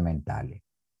 fundamentales.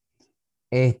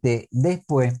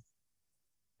 Después,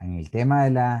 en el tema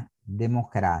de la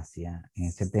democracia, en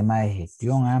ese tema de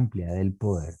gestión amplia del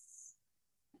poder,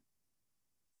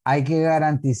 hay que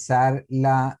garantizar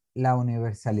la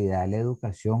universalidad de la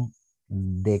educación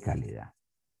de calidad.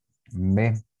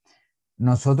 ¿Ve?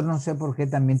 Nosotros no sé por qué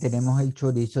también tenemos el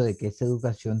chorizo de que esa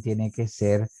educación tiene que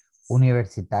ser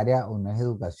universitaria o no es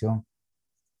educación.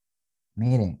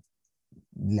 Miren,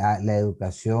 la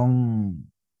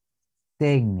educación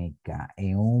técnica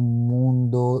en un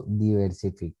mundo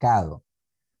diversificado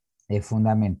es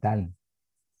fundamental.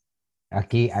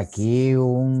 Aquí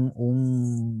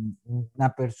una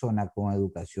persona con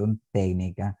educación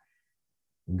técnica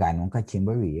gana un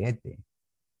cachimbo de billete,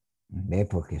 ¿ves?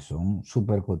 Porque son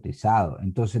súper cotizados.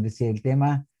 Entonces, decir, el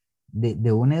tema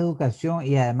de una educación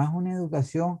y además una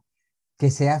educación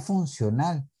que sea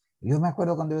funcional. Yo me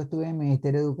acuerdo cuando yo estuve en el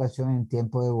Ministerio de Educación en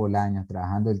tiempo de Bolaños,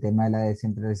 trabajando el tema de la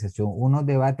descentralización, unos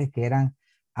debates que eran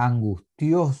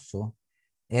angustiosos,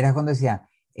 era cuando decían,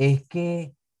 es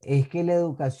que, es que la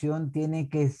educación tiene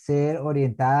que ser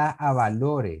orientada a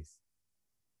valores.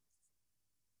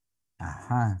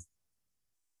 Ajá,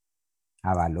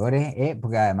 a valores,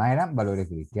 porque además eran valores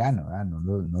cristianos, ¿verdad?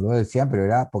 No lo decían, pero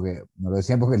era porque, no lo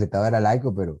decían porque el Estado era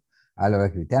laico, pero a los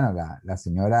cristianos, la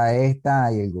señora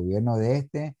esta y el gobierno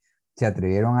de se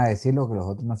atrevieron a decir lo que los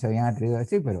otros no se habían atrevido a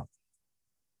decir, pero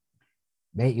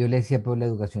yo le decía, pues la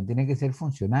educación tiene que ser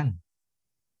funcional.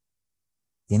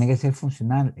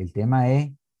 El tema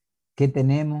es qué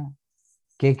tenemos,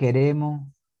 qué queremos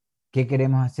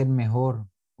hacer mejor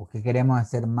o qué queremos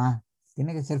hacer más.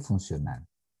 Tiene que ser funcional.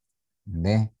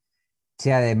 ¿Ves?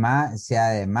 Si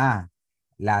además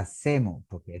la hacemos,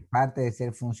 porque es parte de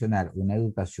ser funcional, una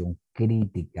educación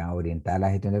crítica orientada a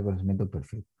la gestión del conocimiento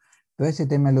perfecto. Todo ese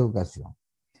tema es la educación.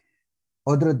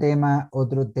 Otro tema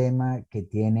que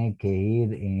tiene que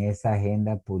ir en esa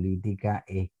agenda política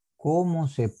es cómo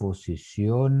se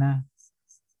posiciona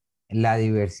la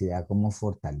diversidad como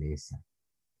fortaleza.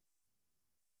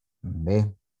 ¿Ves?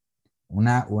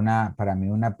 Para mí,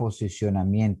 un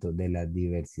posicionamiento de la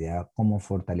diversidad como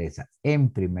fortaleza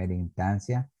en primera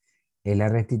instancia es la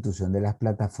restitución de las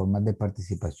plataformas de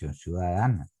participación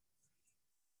ciudadana,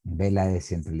 de la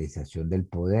descentralización del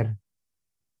poder,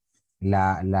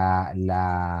 la, la,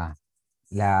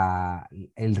 la,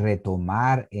 el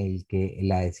retomar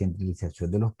la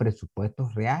descentralización de los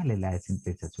presupuestos reales, la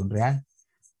descentralización real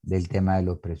del tema de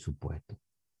los presupuestos.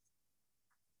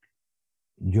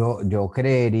 Yo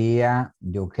creería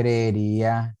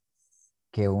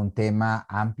que un tema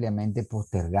ampliamente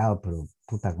postergado, pero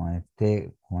puta,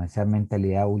 con esa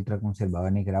mentalidad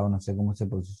ultraconservadora de Nicaragua, no sé cómo se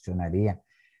posicionaría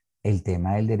el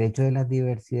tema del derecho de las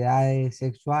diversidades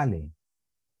sexuales.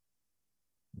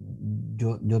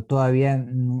 Yo todavía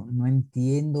no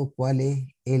entiendo cuál es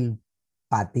el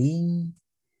patín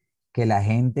que la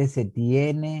gente se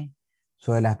tiene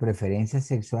sobre las preferencias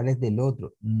sexuales del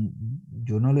otro.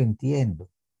 Yo no lo entiendo.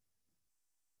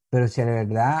 Pero si la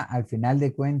verdad, al final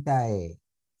de cuentas,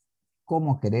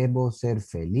 ¿cómo querés vos ser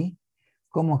feliz?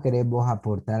 ¿Cómo querés vos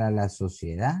aportar a la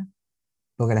sociedad?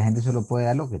 Porque la gente solo puede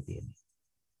dar lo que tiene.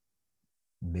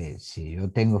 Ve, si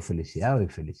yo tengo felicidad, doy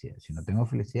felicidad. Si no tengo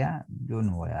felicidad, yo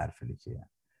no voy a dar felicidad.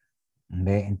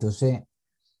 Ve, entonces,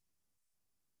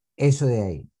 eso de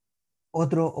ahí.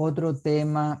 Otro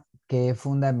tema que es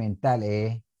fundamental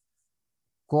es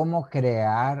cómo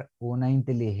crear una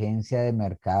inteligencia de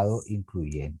mercado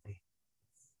incluyente.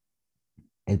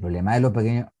 El problema de los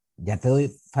pequeños, ya te doy,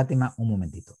 Fátima, un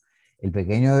momentito. El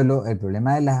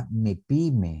problema de las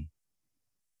MIPYME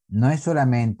no es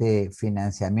solamente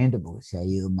financiamiento, porque se ha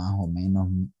ido más o menos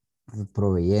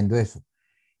proveyendo eso.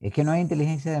 Es que no hay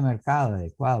inteligencia de mercado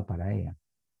adecuado para ellas.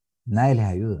 Nadie les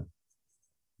ayuda.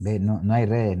 ¿Ve? No hay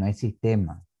redes, no hay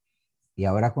sistema. Y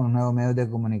ahora con los nuevos medios de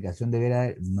comunicación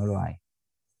no lo hay.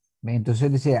 ¿Ve?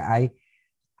 Entonces, decía,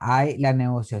 hay la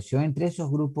negociación entre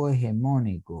esos grupos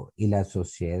hegemónicos y la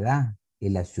sociedad y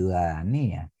la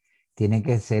ciudadanía. Tiene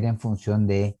que ser en función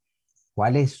de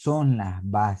cuáles son las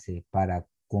bases para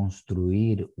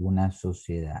construir una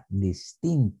sociedad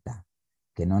distinta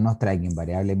que no nos traiga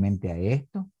invariablemente a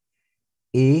esto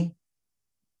y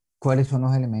cuáles son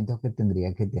los elementos que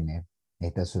tendría que tener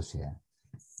esta sociedad.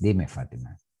 Dime,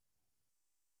 Fátima.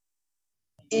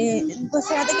 Pues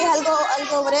fíjate que es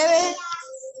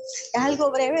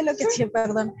algo breve lo que tiene,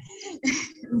 perdón,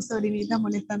 mi sobrinita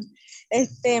molestando.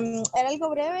 Era algo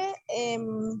breve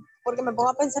porque me pongo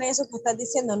a pensar en eso que estás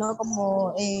diciendo, ¿no?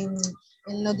 Como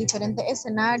en los diferentes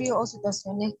escenarios o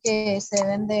situaciones que se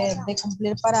deben de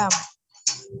cumplir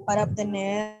para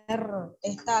obtener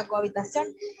esta cohabitación.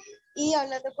 Y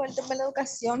hablando con el tema de la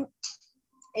educación,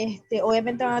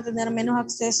 obviamente van a tener menos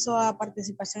acceso a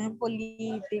participación en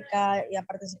política y a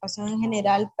participación en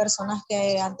general personas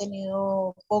que han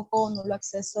tenido poco o nulo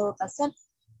acceso a educación,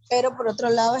 pero por otro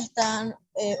lado están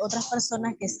otras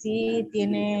personas que sí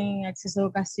tienen acceso a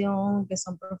educación, que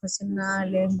son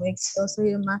profesionales, muy exitosos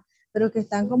y demás, pero que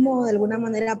están como de alguna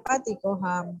manera apáticos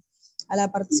a la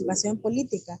participación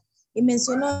política. Y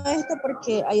menciono esto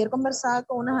porque ayer conversaba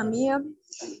con unas amigas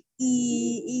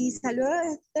y salió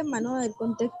este tema, ¿no? Del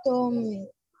contexto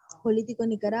político en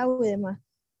Nicaragua y demás.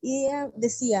 Y ella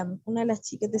decía, una de las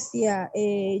chicas decía,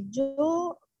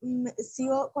 yo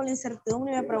sigo con la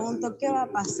incertidumbre y me pregunto qué va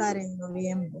a pasar en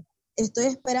noviembre. Estoy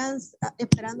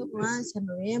esperando con ansia en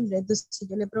noviembre. Entonces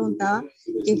yo le preguntaba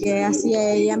que qué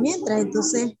hacía ella mientras.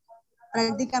 Entonces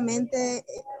prácticamente,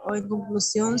 o en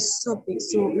conclusión, su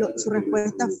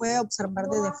respuesta fue observar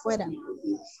desde fuera.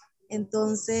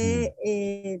 Entonces,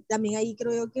 también ahí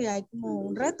creo yo que hay como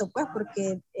un reto, pues,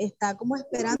 porque está como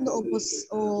esperando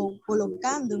o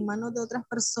colocando en manos de otras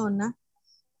personas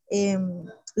eh,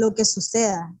 lo que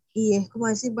suceda. Y es como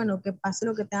decir, bueno, que pase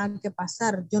lo que tenga que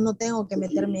pasar. Yo no tengo que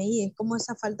meterme ahí. Es como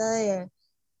esa falta de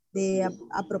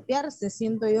apropiarse,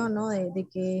 siento yo, ¿no? De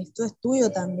que esto es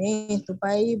tuyo también, es tu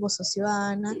país, vos sos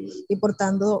ciudadana y por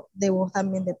tanto de vos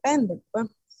también depende, pues.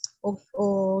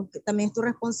 O que también es tu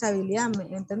responsabilidad,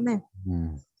 ¿me entendés?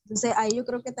 Entonces ahí yo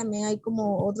creo que también hay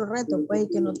como otro reto, pues, y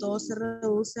que no todo se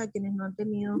reduce a quienes no han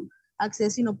tenido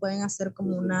acceso y no pueden hacer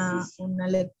como una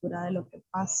lectura de lo que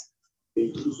pasa.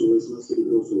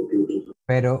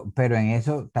 Pero en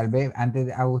eso, tal vez antes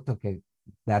de Augusto, que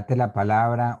darte la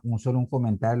palabra, solo un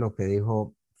comentario de lo que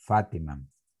dijo Fátima.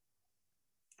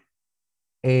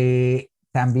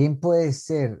 También puede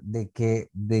ser de que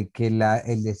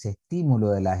el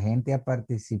desestímulo de la gente a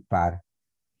participar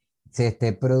se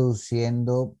esté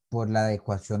produciendo por la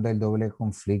adecuación del doble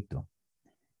conflicto.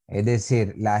 Es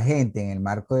decir, la gente en el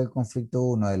marco del conflicto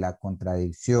 1 de la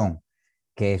contradicción,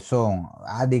 que son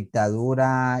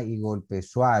dictadura y golpe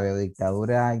suave o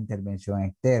dictadura e intervención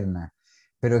externa,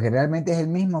 pero que realmente es el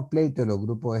mismo pleito de los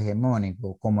grupos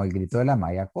hegemónicos, como el grito de la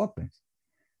Maya Coppens.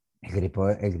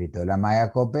 El grito de la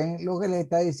Maya Copen lo que le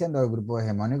está diciendo al grupo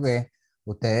hegemónico es,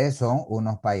 ustedes son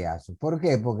unos payasos. ¿Por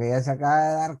qué? Porque ella se acaba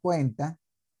de dar cuenta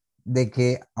de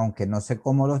que, aunque no sé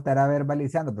cómo lo estará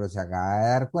verbalizando, pero se acaba de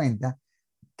dar cuenta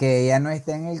que ella no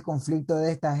está en el conflicto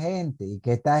de esta gente y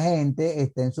que esta gente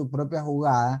está en su propia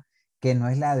jugada, que no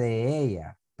es la de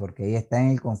ella, porque ella está en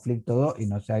el conflicto 2 y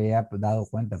no se había dado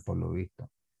cuenta por lo visto.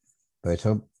 Por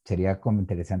eso sería como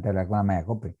interesante hablar con la Maya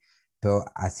Cope. Pero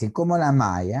así como la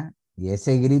Maya y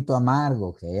ese grito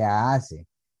amargo que ella hace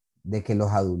de que los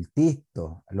adultistas,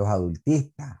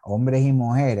 hombres y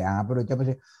mujeres, han aprovechado para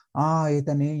decir, ay,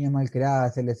 esta niña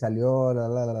malcriada se le salió,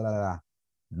 la.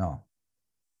 No,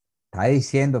 está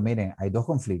diciendo, miren, hay dos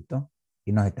conflictos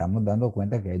y nos estamos dando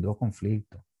cuenta que hay dos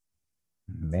conflictos.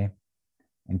 ¿Ves?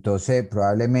 Entonces,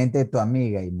 probablemente tu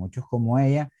amiga y muchos como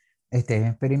ella estén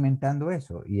experimentando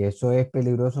eso y eso es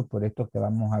peligroso por esto que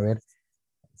vamos a ver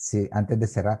si, antes de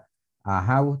cerrar.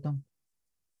 Ajá, Augusto.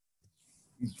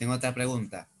 Tengo otra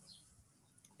pregunta.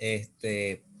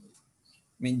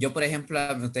 Yo, por ejemplo,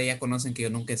 ustedes ya conocen que yo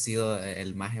nunca he sido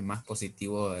el más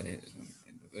positivo de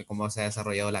cómo se ha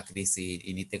desarrollado la crisis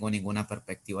y ni tengo ninguna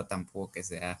perspectiva tampoco que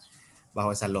sea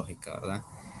bajo esa lógica, ¿verdad?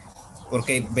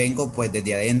 Porque vengo pues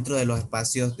desde adentro de los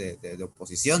espacios de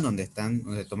oposición donde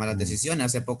toman las decisiones.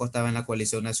 Hace poco estaba en la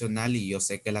coalición nacional y yo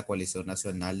sé que la coalición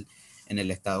nacional en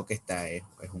el estado que está es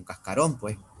un cascarón,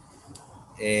 pues.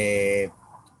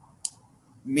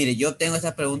 Mire, yo tengo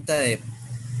esta pregunta de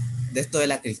esto de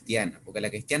la cristiana, porque la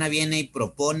cristiana viene y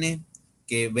propone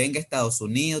que venga a Estados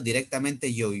Unidos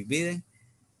directamente Joe Biden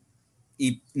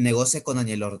y negocie con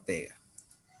Daniel Ortega.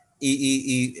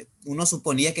 Y uno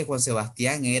suponía que Juan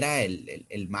Sebastián era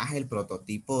el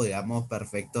prototipo, digamos,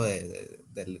 perfecto de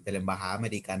la embajada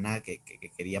americana que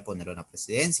quería poner en la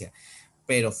presidencia.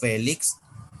 Pero Félix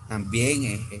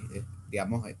también,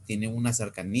 digamos, tiene una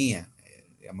cercanía,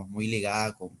 digamos, muy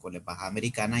ligada con la embajada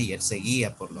americana y él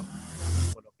seguía por lo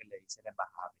que le dice la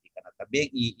embajada americana también.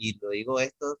 Y lo digo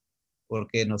esto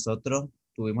porque nosotros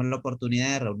tuvimos la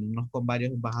oportunidad de reunirnos con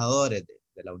varios embajadores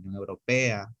de la Unión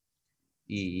Europea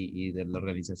y de la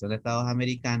Organización de Estados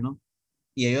Americanos,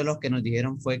 y ellos lo que nos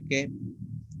dijeron fue que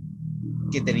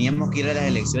teníamos que ir a las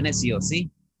elecciones sí o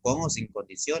sí, con o sin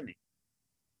condiciones,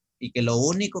 y que lo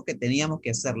único que teníamos que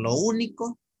hacer, lo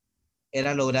único,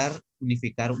 era lograr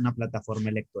unificar una plataforma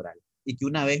electoral, y que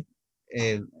una vez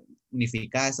eh,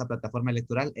 unificada esa plataforma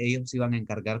electoral, ellos se iban a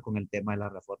encargar con el tema de la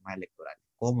reforma electoral.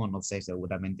 ¿Cómo? No sé,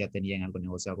 seguramente ya tenían algo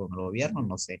negociado con el gobierno,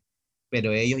 no sé,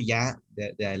 pero ellos ya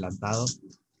de adelantado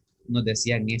nos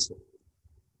decían eso.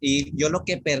 Y yo lo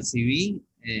que percibí,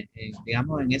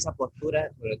 digamos, en esa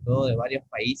postura, sobre todo de varios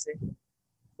países,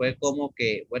 fue como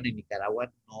que, bueno, en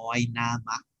Nicaragua no hay nada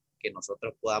más que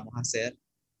nosotros podamos hacer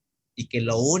y que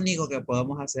lo único que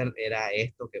podemos hacer era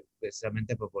esto que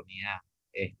precisamente proponía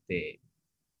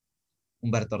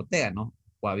Humberto Ortega, ¿no?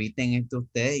 Cohabiten entre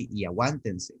ustedes y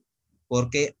aguántense.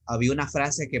 Porque había una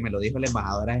frase que me lo dijo la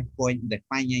embajadora de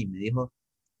España y me dijo,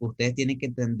 ustedes tienen que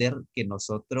entender que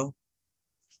nosotros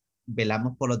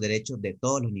velamos por los derechos de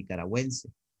todos los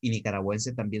nicaragüenses y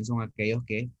nicaragüenses también son aquellos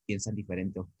que piensan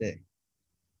diferente a ustedes.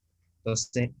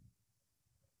 Entonces,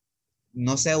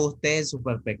 no sé usted en su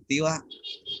perspectiva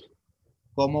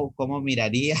cómo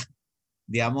miraría,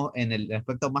 digamos, en el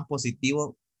aspecto más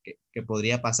positivo que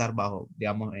podría pasar bajo,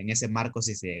 digamos, en ese marco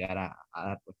si se llegara a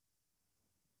dar. Pues.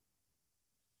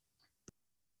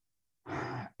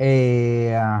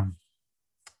 Eh, ah,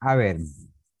 a ver,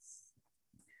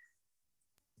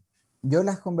 yo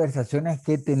las conversaciones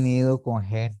que he tenido con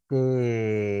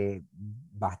gente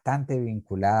bastante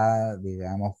vinculada,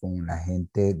 digamos, con la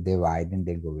gente de Biden,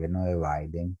 del gobierno de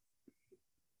Biden,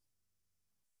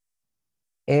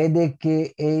 es de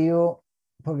que ellos,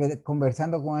 porque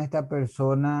conversando con esta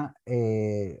persona,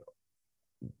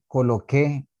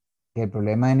 coloqué que el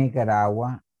problema de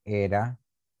Nicaragua era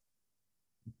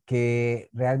que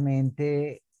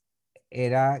realmente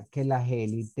era que las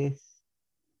élites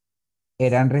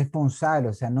eran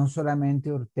responsables, o sea, no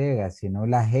solamente Ortega, sino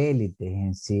las élites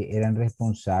en sí eran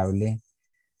responsables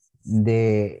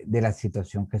de la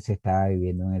situación que se estaba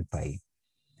viviendo en el país.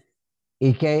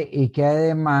 Y que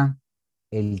además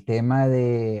el tema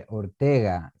de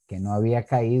Ortega, que no había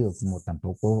caído, como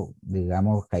tampoco,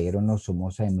 digamos, cayeron los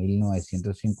Somoza en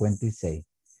 1956,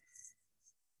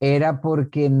 era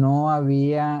porque no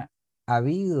había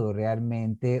habido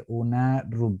realmente una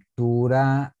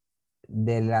ruptura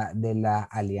de la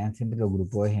alianza entre los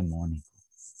grupos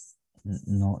hegemónicos.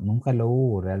 No, nunca lo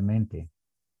hubo realmente.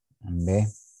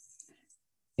 ¿Ves?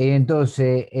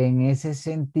 Entonces, en ese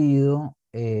sentido,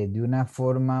 de una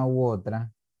forma u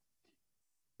otra,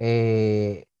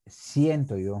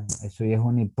 siento yo, eso ya es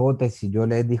una hipótesis, yo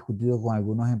le he discutido con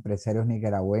algunos empresarios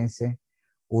nicaragüenses,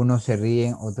 unos se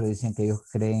ríen, otros dicen que ellos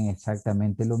creen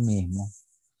exactamente lo mismo.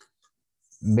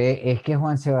 Ve, es que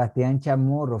Juan Sebastián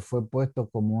Chamorro fue puesto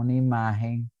como una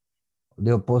imagen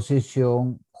de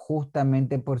oposición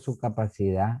justamente por su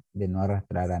capacidad de no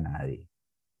arrastrar a nadie.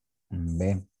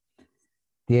 Ve,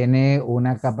 tiene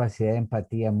una capacidad de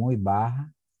empatía muy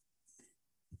baja,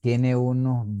 tiene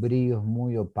unos brillos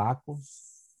muy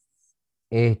opacos,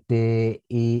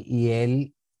 y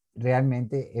él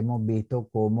realmente hemos visto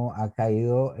cómo ha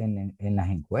caído en las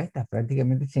encuestas,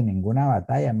 prácticamente sin ninguna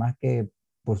batalla, más que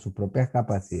por sus propias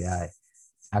capacidades,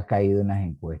 ha caído en las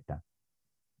encuestas.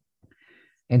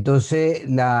 Entonces,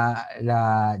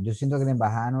 yo siento que la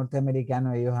embajada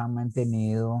norteamericana, ellos han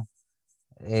mantenido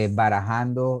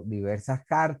barajando diversas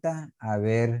cartas a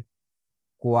ver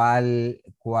cuál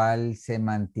se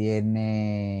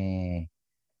mantiene,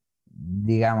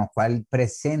 digamos, cuál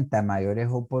presenta mayores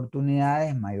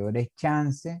oportunidades, mayores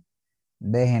chances.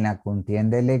 Ves, en la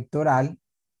contienda electoral,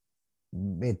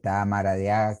 está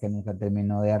Maradiaga, que nunca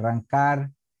terminó de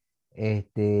arrancar,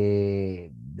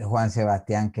 Juan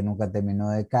Sebastián, que nunca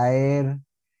terminó de caer,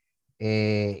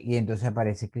 y entonces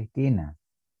aparece Cristina.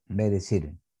 Es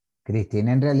decir,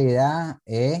 Cristina en realidad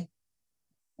es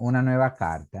una nueva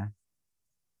carta,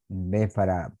 ¿ves?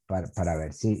 Para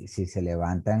ver si se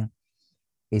levantan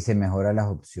y se mejoran las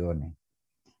opciones.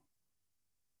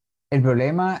 El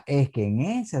problema es que en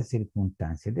esas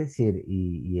circunstancias, es decir,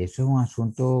 y eso es un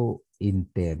asunto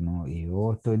interno, y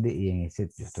yo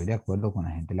estoy de acuerdo con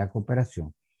la gente de la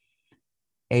cooperación,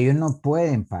 ellos no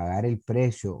pueden pagar el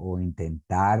precio o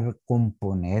intentar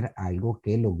componer algo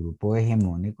que los grupos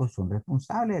hegemónicos son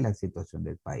responsables de la situación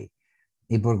del país.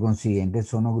 Y por consiguiente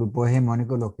son los grupos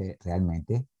hegemónicos los que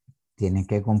realmente tienen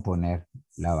que componer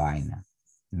la vaina.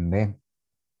 ¿Ves?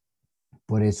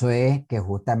 Por eso es que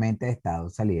justamente ha estado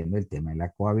saliendo el tema de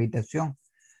la cohabitación.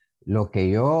 Lo que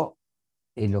yo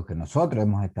y lo que nosotros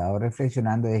hemos estado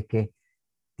reflexionando es que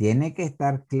tiene que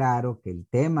estar claro que el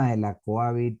tema de la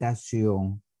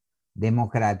cohabitación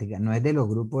democrática no es de los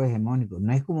grupos hegemónicos,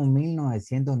 no es como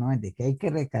 1990, es que hay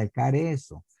que recalcar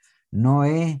eso. No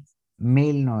es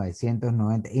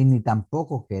 1990 y ni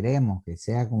tampoco queremos que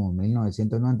sea como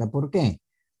 1990. ¿Por qué?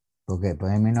 Porque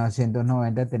después de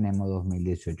 1990 tenemos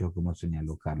 2018, como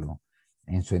señaló Carlos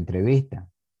en su entrevista.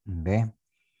 ¿Ves?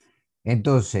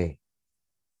 Entonces,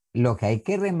 lo que hay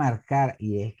que remarcar,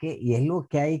 y es lo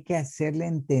que hay que hacerle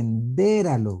entender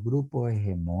a los grupos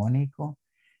hegemónicos,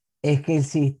 es que el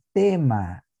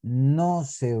sistema no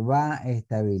se va a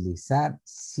estabilizar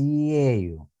si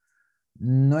ellos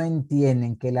no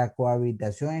entienden que la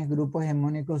cohabitación es grupo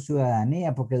hegemónico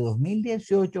ciudadanía, porque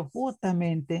 2018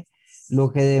 justamente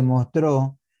lo que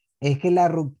demostró es que la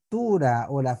ruptura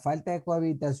o la falta de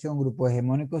cohabitación grupo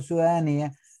hegemónico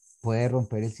ciudadanía puede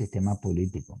romper el sistema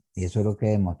político. Y eso es lo que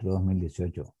demostró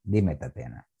 2018. Dime,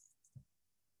 Tatiana.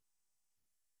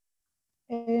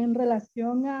 En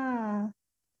relación al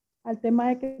tema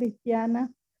de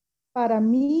Cristiana, para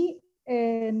mí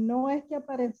no es que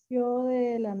apareció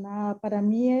de la nada, para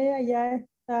mí ella ya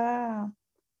está,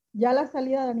 ya la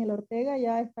salida de Daniel Ortega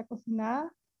ya está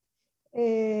cocinada.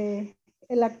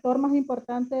 El actor más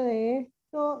importante de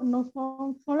esto no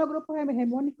son los grupos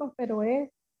hegemónicos, pero es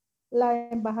la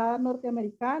embajada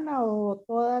norteamericana o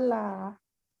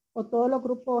todos los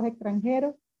grupos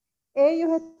extranjeros.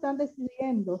 Ellos están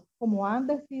decidiendo, como han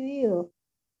decidido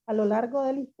a lo largo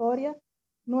de la historia,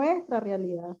 nuestra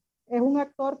realidad. Es un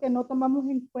actor que no tomamos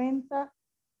en cuenta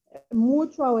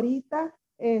mucho ahorita,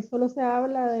 solo se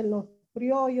habla de los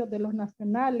criollos, de los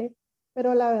nacionales,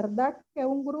 pero la verdad que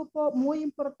un grupo muy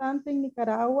importante en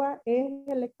Nicaragua es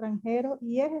el extranjero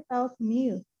y es Estados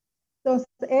Unidos. Entonces,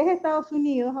 es Estados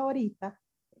Unidos ahorita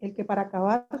el que para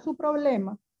acabar su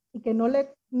problema y que no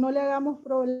le hagamos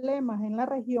problemas en la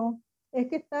región, es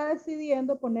que está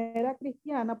decidiendo poner a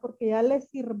Cristiana porque ya le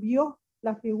sirvió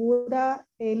la figura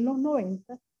en los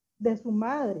 90 de su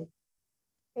madre.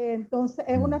 Entonces,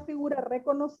 es una figura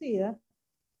reconocida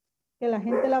que la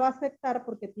gente la va a aceptar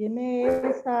porque tiene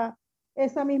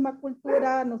esa misma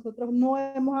cultura. Nosotros no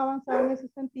hemos avanzado en ese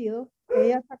sentido.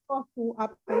 Ella sacó su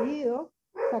apellido,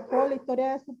 sacó la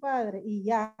historia de su padre y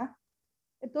ya.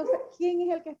 Entonces, ¿quién es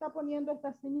el que está poniendo a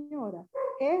esta señora?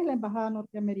 Es la embajada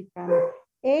norteamericana.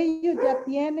 Ellos ya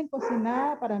tienen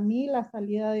cocinada para mí la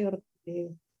salida de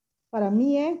Ortega. Para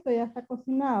mí esto ya está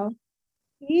cocinado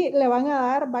y le van a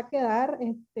dar, va a quedar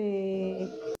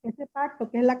ese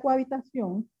pacto que es la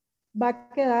cohabitación, va a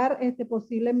quedar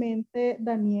posiblemente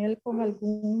Daniel con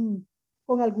algún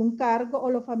cargo o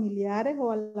los familiares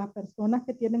o las personas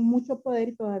que tienen mucho poder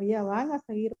y todavía van a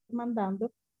seguir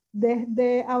mandando,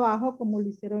 desde abajo como lo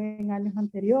hicieron en años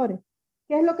anteriores.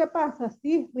 ¿Qué es lo que pasa?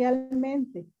 Sí,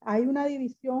 realmente hay una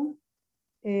división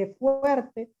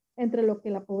fuerte entre lo que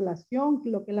la población,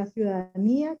 lo que la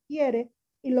ciudadanía quiere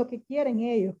y lo que quieren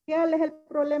ellos. ¿Qué es el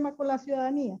problema con la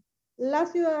ciudadanía? La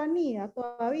ciudadanía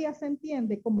todavía se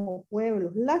entiende como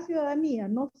pueblo. La ciudadanía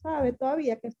no sabe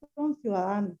todavía que son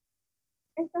ciudadanos.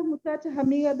 Estas muchachas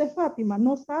amigas de Fátima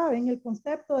no saben el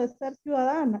concepto de ser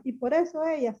ciudadanas y por eso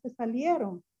ellas se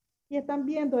salieron y están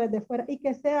viendo desde fuera y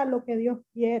que sea lo que Dios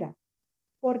quiera,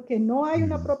 porque no hay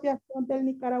una apropiación del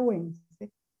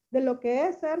nicaragüense de lo que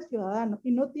es ser ciudadano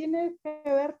y no tiene que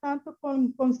ver tanto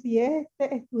con si es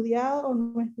estudiado o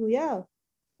no estudiado,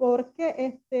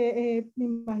 porque me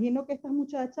imagino que estas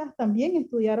muchachas también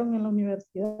estudiaron en la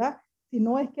universidad,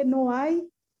 sino es que no hay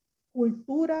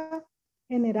cultura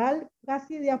general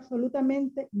casi de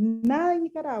absolutamente nada en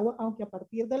Nicaragua, aunque a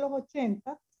partir de los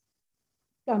 80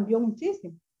 cambió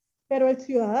muchísimo. Pero el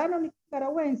ciudadano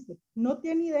nicaragüense no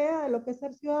tiene idea de lo que es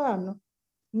ser ciudadano,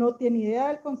 no tiene idea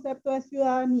del concepto de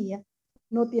ciudadanía,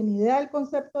 no tiene idea del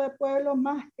concepto de pueblo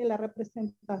más que la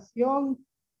representación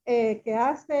que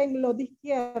hacen los de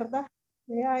izquierda,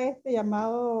 sea este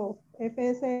llamado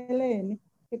FSLN,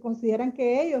 que consideran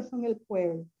que ellos son el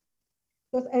pueblo.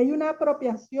 Entonces, hay una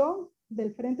apropiación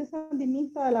del Frente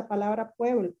Sandinista de la palabra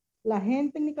pueblo. La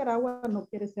gente en Nicaragua no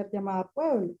quiere ser llamada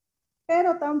pueblo,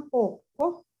 pero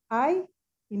tampoco hay,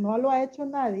 y no lo ha hecho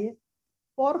nadie,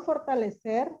 por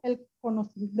fortalecer el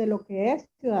conocimiento de lo que es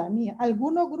ciudadanía.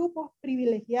 Algunos grupos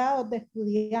privilegiados de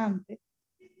estudiantes,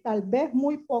 tal vez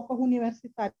muy pocos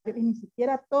universitarios, y ni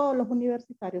siquiera todos los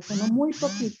universitarios, sino muy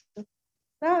poquitos,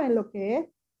 saben lo que es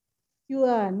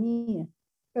ciudadanía,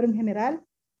 pero en general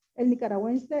el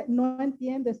nicaragüense no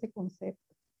entiende ese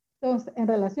concepto. Entonces, en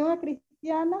relación a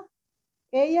Cristiana,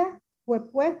 ella fue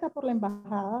puesta por la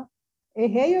embajada,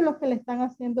 es ellos los que le están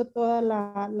haciendo toda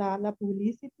la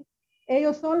publicity,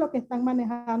 ellos son los que están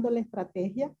manejando la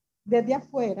estrategia desde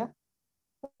afuera.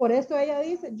 Por eso ella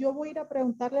dice, yo voy a ir a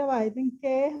preguntarle a Biden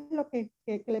qué es lo que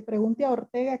le pregunte a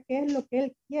Ortega, qué es lo que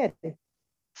él quiere.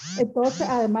 Entonces,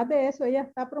 además de eso, ella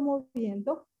está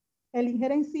promoviendo el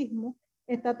injerencismo,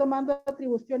 está tomando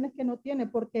atribuciones que no tiene,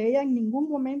 porque ella en ningún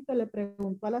momento le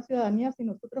preguntó a la ciudadanía si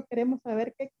nosotros queremos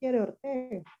saber qué quiere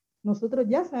Ortega. Nosotros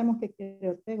ya sabemos qué quiere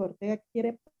Ortega. Ortega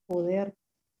quiere poder,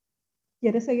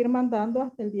 quiere seguir mandando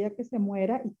hasta el día que se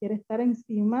muera y quiere estar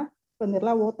encima, poner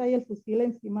la bota y el fusil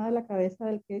encima de la cabeza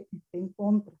del que esté en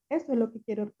contra. Eso es lo que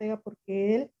quiere Ortega,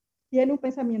 porque él tiene un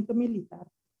pensamiento militar.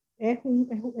 Es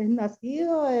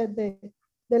nacido del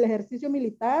ejercicio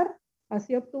militar,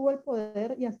 así obtuvo el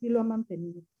poder y así lo ha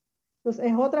mantenido. Entonces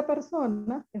es otra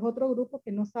persona, es otro grupo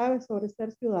que no sabe sobre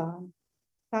ser ciudadano,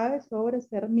 sabe sobre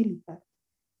ser militar.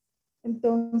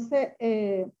 Entonces,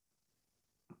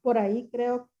 por ahí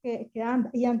creo que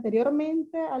anda. Y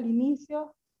anteriormente, al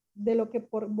inicio de lo que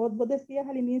vos decías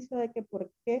al inicio de que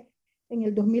por qué en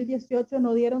el 2018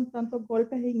 no dieron tantos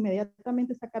golpes e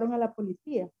inmediatamente sacaron a la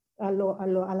policía, a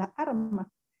las armas.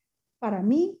 Para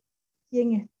mí,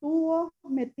 quien estuvo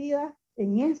metida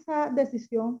en esa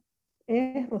decisión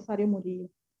es Rosario Murillo.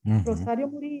 Rosario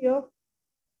Murillo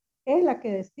es la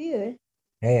que decide.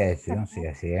 Sí,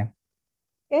 así es.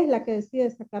 Es la que decide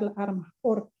sacar las armas.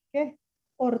 ¿Por qué?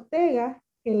 Ortega,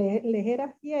 que les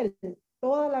era fiel,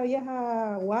 toda la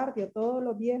vieja guardia, todos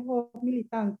los viejos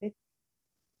militantes,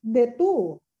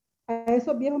 detuvo a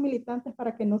esos viejos militantes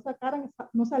para que no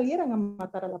salieran a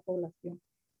matar a la población.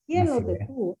 ¿Quién los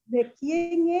detuvo? ¿De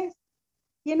quiénes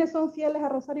son fieles a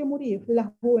Rosario Murillo?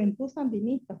 La juventud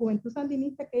sandinista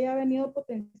que ella ha venido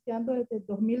potenciando desde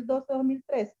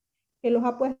 2012-2013, que los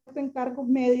ha puesto en cargos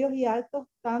medios y altos,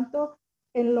 tanto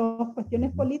en las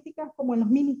cuestiones políticas como en los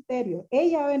ministerios.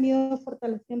 Ella ha venido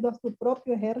fortaleciendo a su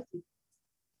propio ejército.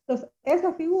 Entonces,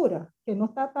 esa figura, que no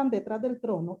está tan detrás del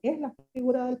trono, es la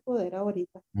figura del poder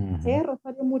ahorita, es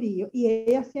Rosario Murillo, y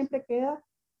ella siempre queda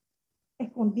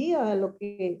escondida de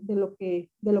lo que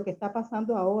está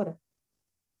pasando ahora.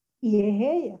 Y es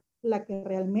ella la que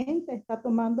realmente está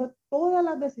tomando todas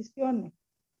las decisiones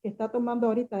que está tomando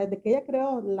ahorita, desde que ella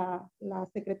creó la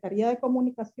Secretaría de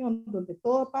Comunicación, donde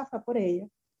todo pasa por ella,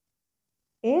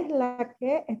 es la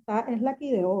que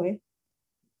ideó esto.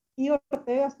 Y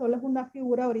Ortega solo es una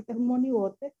figura, ahorita es un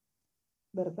monigote,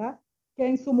 ¿verdad? Que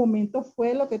en su momento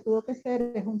fue lo que tuvo que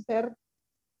ser, es un ser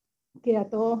que ya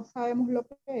todos sabemos lo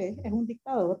que es un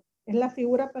dictador, es la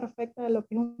figura perfecta de lo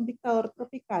que es un dictador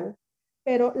tropical,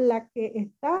 pero la que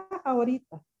está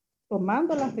ahorita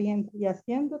tomando las riendas y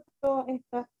haciendo todas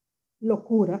estas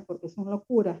locuras, porque son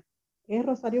locuras, es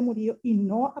Rosario Murillo, y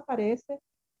no aparece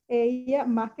ella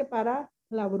más que para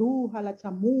la bruja, la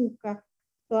chamuca,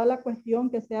 toda la cuestión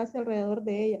que se hace alrededor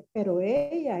de ella, pero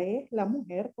ella es la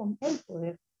mujer con el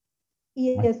poder.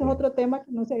 Y Así eso es es. otro tema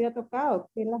que no se había tocado,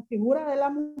 que la figura de la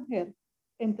mujer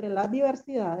entre las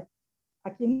diversidades,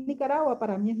 aquí en Nicaragua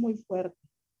para mí es muy fuerte.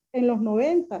 En los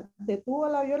 90 detuvo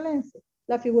la violencia,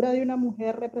 la figura de una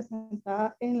mujer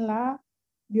representada en la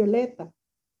Violeta.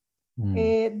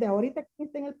 De ahorita que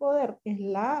está en el poder es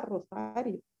la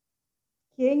Rosario.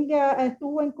 Quien ya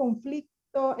estuvo en conflicto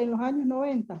en los años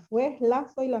 90 fue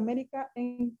Lazo y la América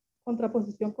en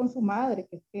contraposición con su madre,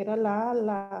 que era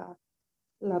la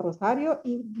Rosario,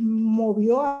 y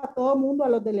movió a todo mundo, a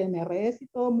los del MRS y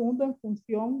todo mundo en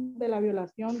función de la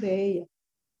violación de ella.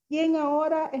 ¿Quién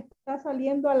ahora está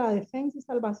saliendo a la defensa y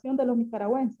salvación de los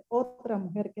nicaragüenses? Otra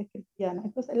mujer que es cristiana.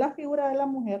 Entonces, la figura de la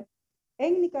mujer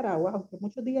en Nicaragua, aunque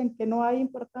muchos digan que no hay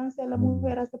importancia de la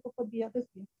mujer, hace pocos días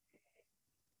decía,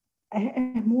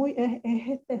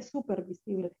 es súper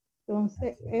visible.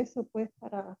 Entonces, eso pues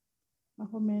para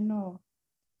más o menos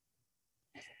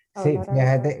Sí, hablar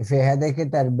algo. fíjate que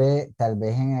tal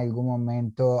vez en algún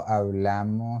momento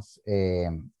hablamos,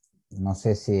 no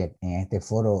sé si en este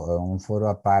foro o en un foro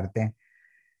aparte,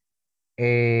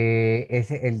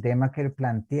 el tema que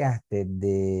planteaste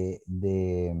de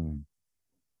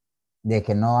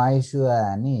que no hay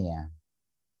ciudadanía.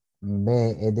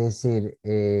 Es decir,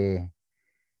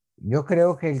 yo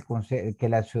creo que, que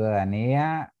la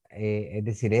ciudadanía, es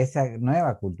decir, esa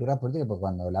nueva cultura política, porque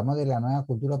cuando hablamos de la nueva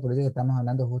cultura política estamos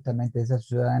hablando justamente de esa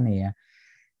ciudadanía,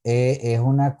 es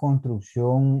una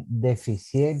construcción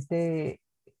deficiente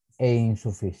e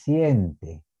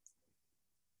insuficiente,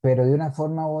 pero de una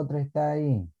forma u otra está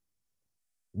ahí.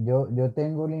 Yo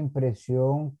tengo la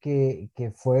impresión que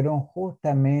fueron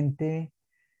justamente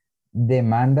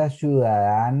demandas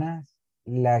ciudadanas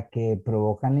las que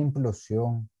provocan la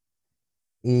implosión.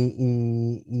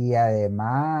 Y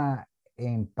además,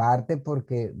 en parte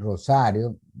porque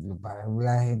Rosario, para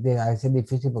la gente a veces es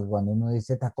difícil porque cuando uno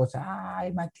dice estas cosas,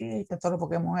 ay, machista, solo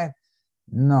porque es mujer.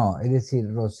 No, es decir,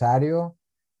 Rosario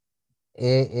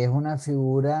es una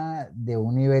figura de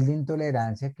un nivel de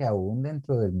intolerancia que aún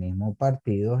dentro del mismo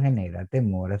partido genera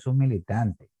temor a sus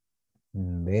militantes.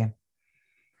 ¿Ve?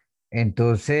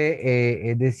 Entonces,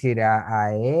 es decir,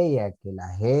 a ella que la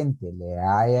gente le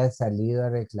haya salido a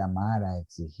reclamar, a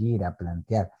exigir, a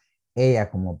plantear, ella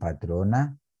como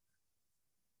patrona,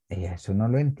 ella eso no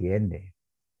lo entiende.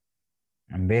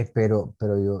 ¿Ves? Pero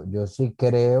yo sí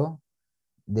creo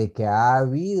de que ha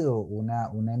habido una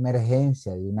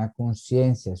emergencia de una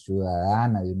conciencia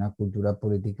ciudadana, de una cultura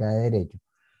política de derecho,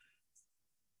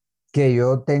 que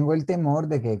yo tengo el temor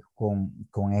de que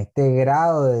con este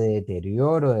grado de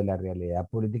deterioro de la realidad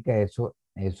política, eso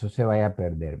se vaya a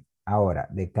perder. Ahora,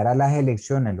 de cara a las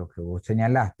elecciones, lo que vos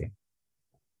señalaste,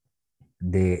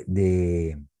 de,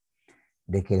 de,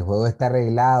 de que el juego está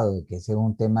arreglado, de que ese es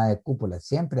un tema de cúpula,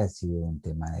 siempre ha sido un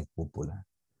tema de cúpula.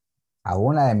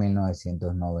 Aún la de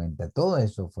 1990, todo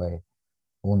eso fue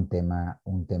un tema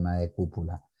de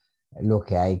cúpula. Lo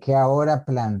que hay que ahora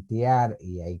plantear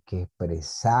y hay que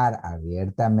expresar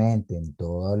abiertamente en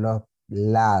todos los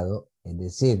lados, es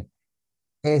decir,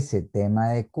 ese tema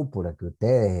de cúpula que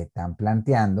ustedes están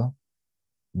planteando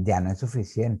ya no es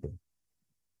suficiente.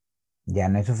 Ya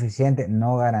no es suficiente,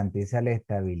 no garantiza la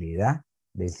estabilidad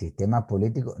del sistema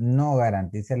político, no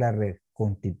garantiza la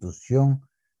reconstitución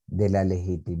de la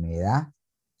legitimidad.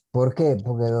 ¿Por qué?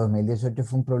 Porque 2018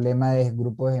 fue un problema de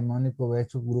grupos hegemónicos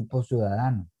versus grupos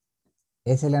ciudadanos.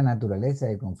 Esa es la naturaleza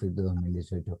del conflicto de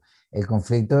 2018. El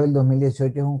conflicto del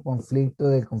 2018 es un conflicto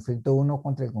del conflicto uno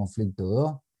contra el conflicto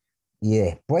 2. Y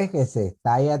después que se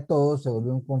estalla todo, se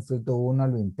vuelve un conflicto uno a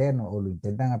lo interno, o lo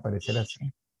intentan aparecer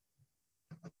así.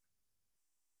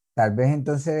 Tal vez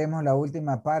entonces vemos la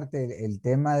última parte, el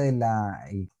tema de la...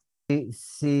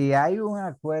 Si hay un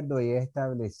acuerdo ya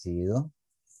establecido,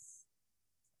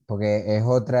 porque es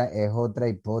otra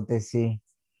hipótesis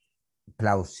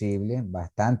plausible,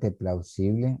 bastante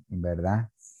plausible, ¿verdad?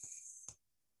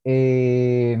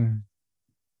 Eh,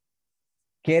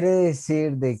 Quiere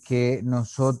decir de que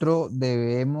nosotros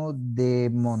debemos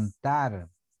de montar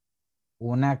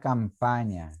una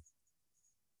campaña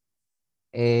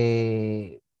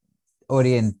eh,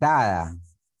 orientada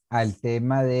al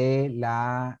tema de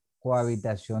la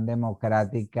cohabitación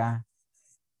democrática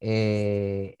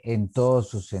en todo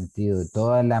su sentido,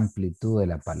 toda la amplitud de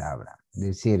la palabra. Es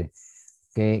decir,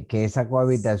 que esa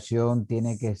cohabitación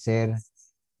tiene que ser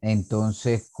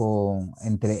entonces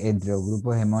entre los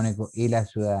grupos hegemónicos y la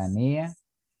ciudadanía,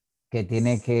 que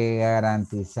tiene que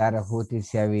garantizar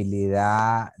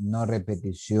justiciabilidad, no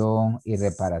repetición y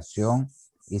reparación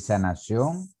y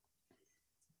sanación,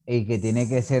 y que tiene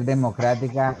que ser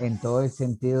democrática en todo el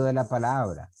sentido de la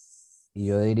palabra. Y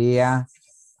yo diría,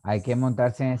 hay que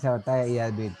montarse en esa batalla y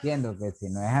advirtiendo que si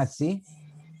no es así,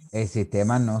 el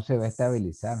sistema no se va a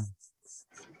estabilizar,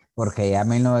 porque ya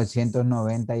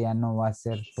 1990 ya no va a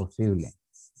ser posible.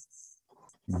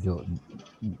 Yo,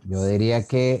 yo diría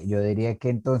que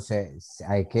entonces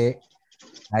hay que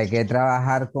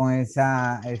trabajar con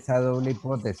esa doble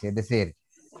hipótesis. Es decir,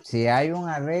 si hay un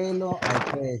arreglo,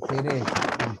 hay que decir eso.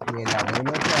 Y si el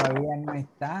arreglo todavía no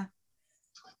está,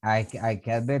 hay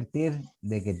que advertir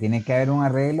de que tiene que haber un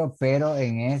arreglo, pero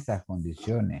en esas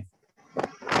condiciones.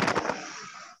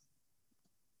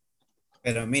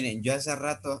 Pero miren, yo hace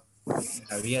rato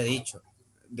había dicho,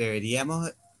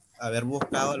 deberíamos haber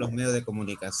buscado los medios de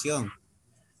comunicación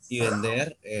y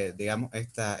vender, digamos,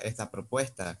 esta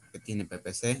propuesta que tiene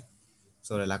PPC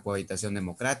sobre la cohabitación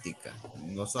democrática,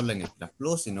 no solo en el Plus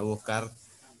Plus, sino buscar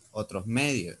otros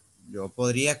medios. Yo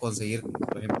podría conseguir,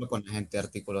 por ejemplo, con la gente de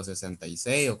Artículo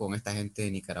 66 o con esta gente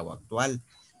de Nicaragua Actual.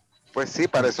 Pues sí,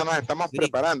 para eso nos estamos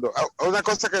preparando. Una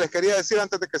cosa que les quería decir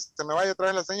antes de que se me vaya otra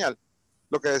vez la señal,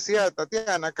 lo que decía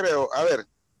Tatiana, creo, a ver,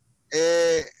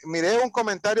 miré un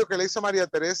comentario que le hizo María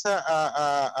Teresa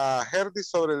a Herdy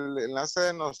sobre el enlace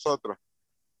de nosotros.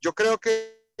 Yo creo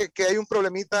que hay un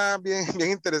problemita bien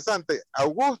interesante.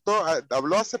 Augusto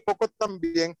habló hace poco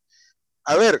también.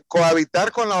 A ver,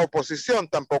 cohabitar con la oposición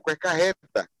tampoco es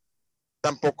cajeta.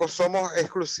 Tampoco somos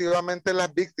exclusivamente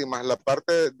las víctimas, la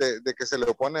parte de que se le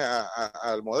opone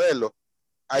al modelo.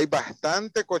 Hay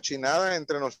bastante cochinada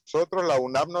entre nosotros. La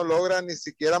UNAP no logra ni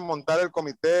siquiera montar el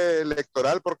comité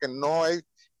electoral porque no es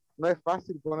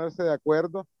fácil ponerse de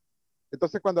acuerdo.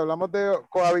 Entonces, cuando hablamos de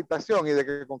cohabitación y de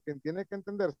que con quien tiene que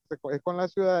entenderse es con la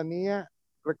ciudadanía,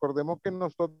 recordemos que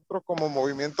nosotros como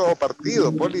movimiento o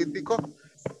partido político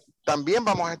también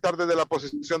vamos a estar desde la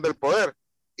posición del poder.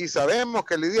 Y sabemos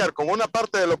que lidiar con una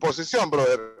parte de la oposición,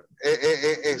 brother,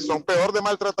 son peor de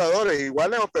maltratadores,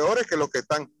 iguales o peores que los que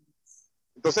están.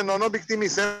 Entonces no nos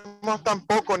victimicemos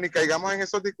tampoco, ni caigamos en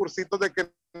esos discursitos de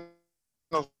que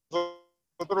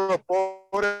nosotros los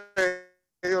pobres,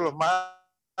 ellos los malos,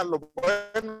 los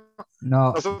buenos,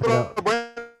 No, nosotros los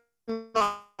buenos,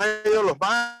 ellos los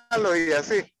malos y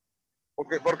así.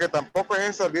 Porque tampoco es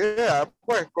esa la idea,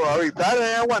 pues cohabitar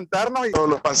es aguantarnos y todos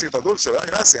los pancitos dulces, ¿verdad?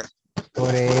 Gracias.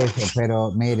 por eso,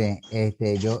 pero mire,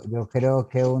 yo creo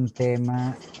que un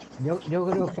tema, yo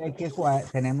creo que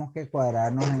tenemos que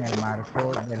cuadrarnos en el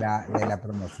marco de la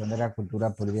promoción de la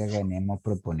cultura política que venimos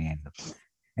proponiendo.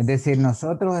 Es decir,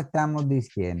 nosotros estamos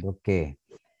diciendo que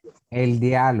el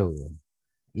diálogo,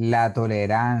 la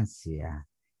tolerancia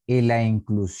y la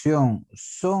inclusión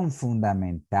son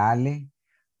fundamentales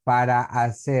para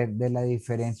hacer de la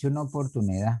diferencia una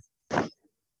oportunidad.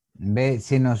 Ve,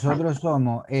 si nosotros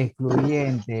somos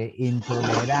excluyentes,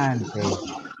 intolerantes,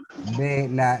 ve,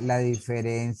 la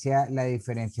diferencia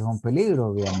es un peligro,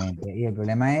 obviamente. Y el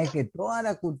problema es que toda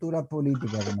la cultura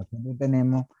política que nosotros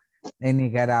tenemos en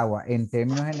Nicaragua, en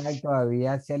términos generales,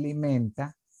 todavía se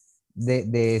alimenta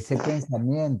de ese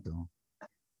pensamiento.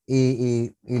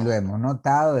 Y lo hemos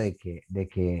notado de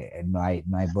que no hay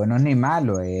buenos ni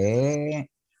malos, es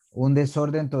un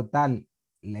desorden total.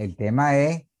 El tema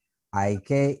es, hay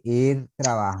que ir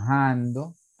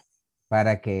trabajando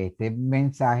para que este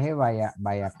mensaje vaya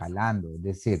calando. Es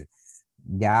decir,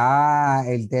 ya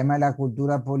el tema de la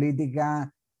cultura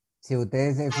política, si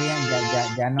ustedes se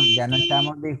fijan, ya no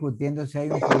estamos discutiendo si hay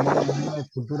un problema o no de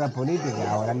cultura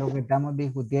política. Ahora lo que estamos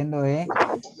discutiendo es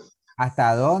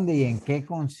hasta dónde y en qué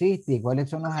consiste y cuáles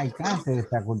son los alcances de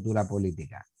esta cultura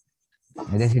política.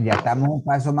 Es decir, ya estamos un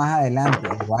paso más adelante.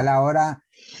 Igual ahora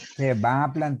se van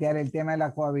a plantear el tema de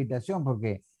la cohabitación,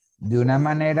 porque de una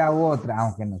manera u otra,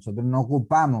 aunque nosotros no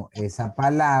ocupamos esa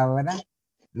palabra,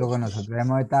 lo que nosotros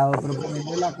hemos estado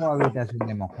proponiendo es la cohabitación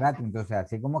democrática. Entonces,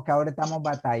 así como que ahora estamos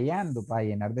batallando para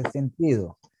llenar de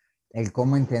sentido el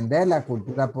cómo entender la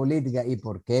cultura política y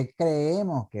por qué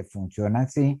creemos que funciona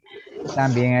así,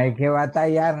 también hay que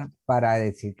batallar para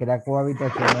decir que la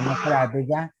cohabitación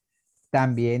democrática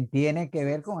también tiene que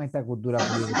ver con esta cultura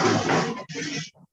política.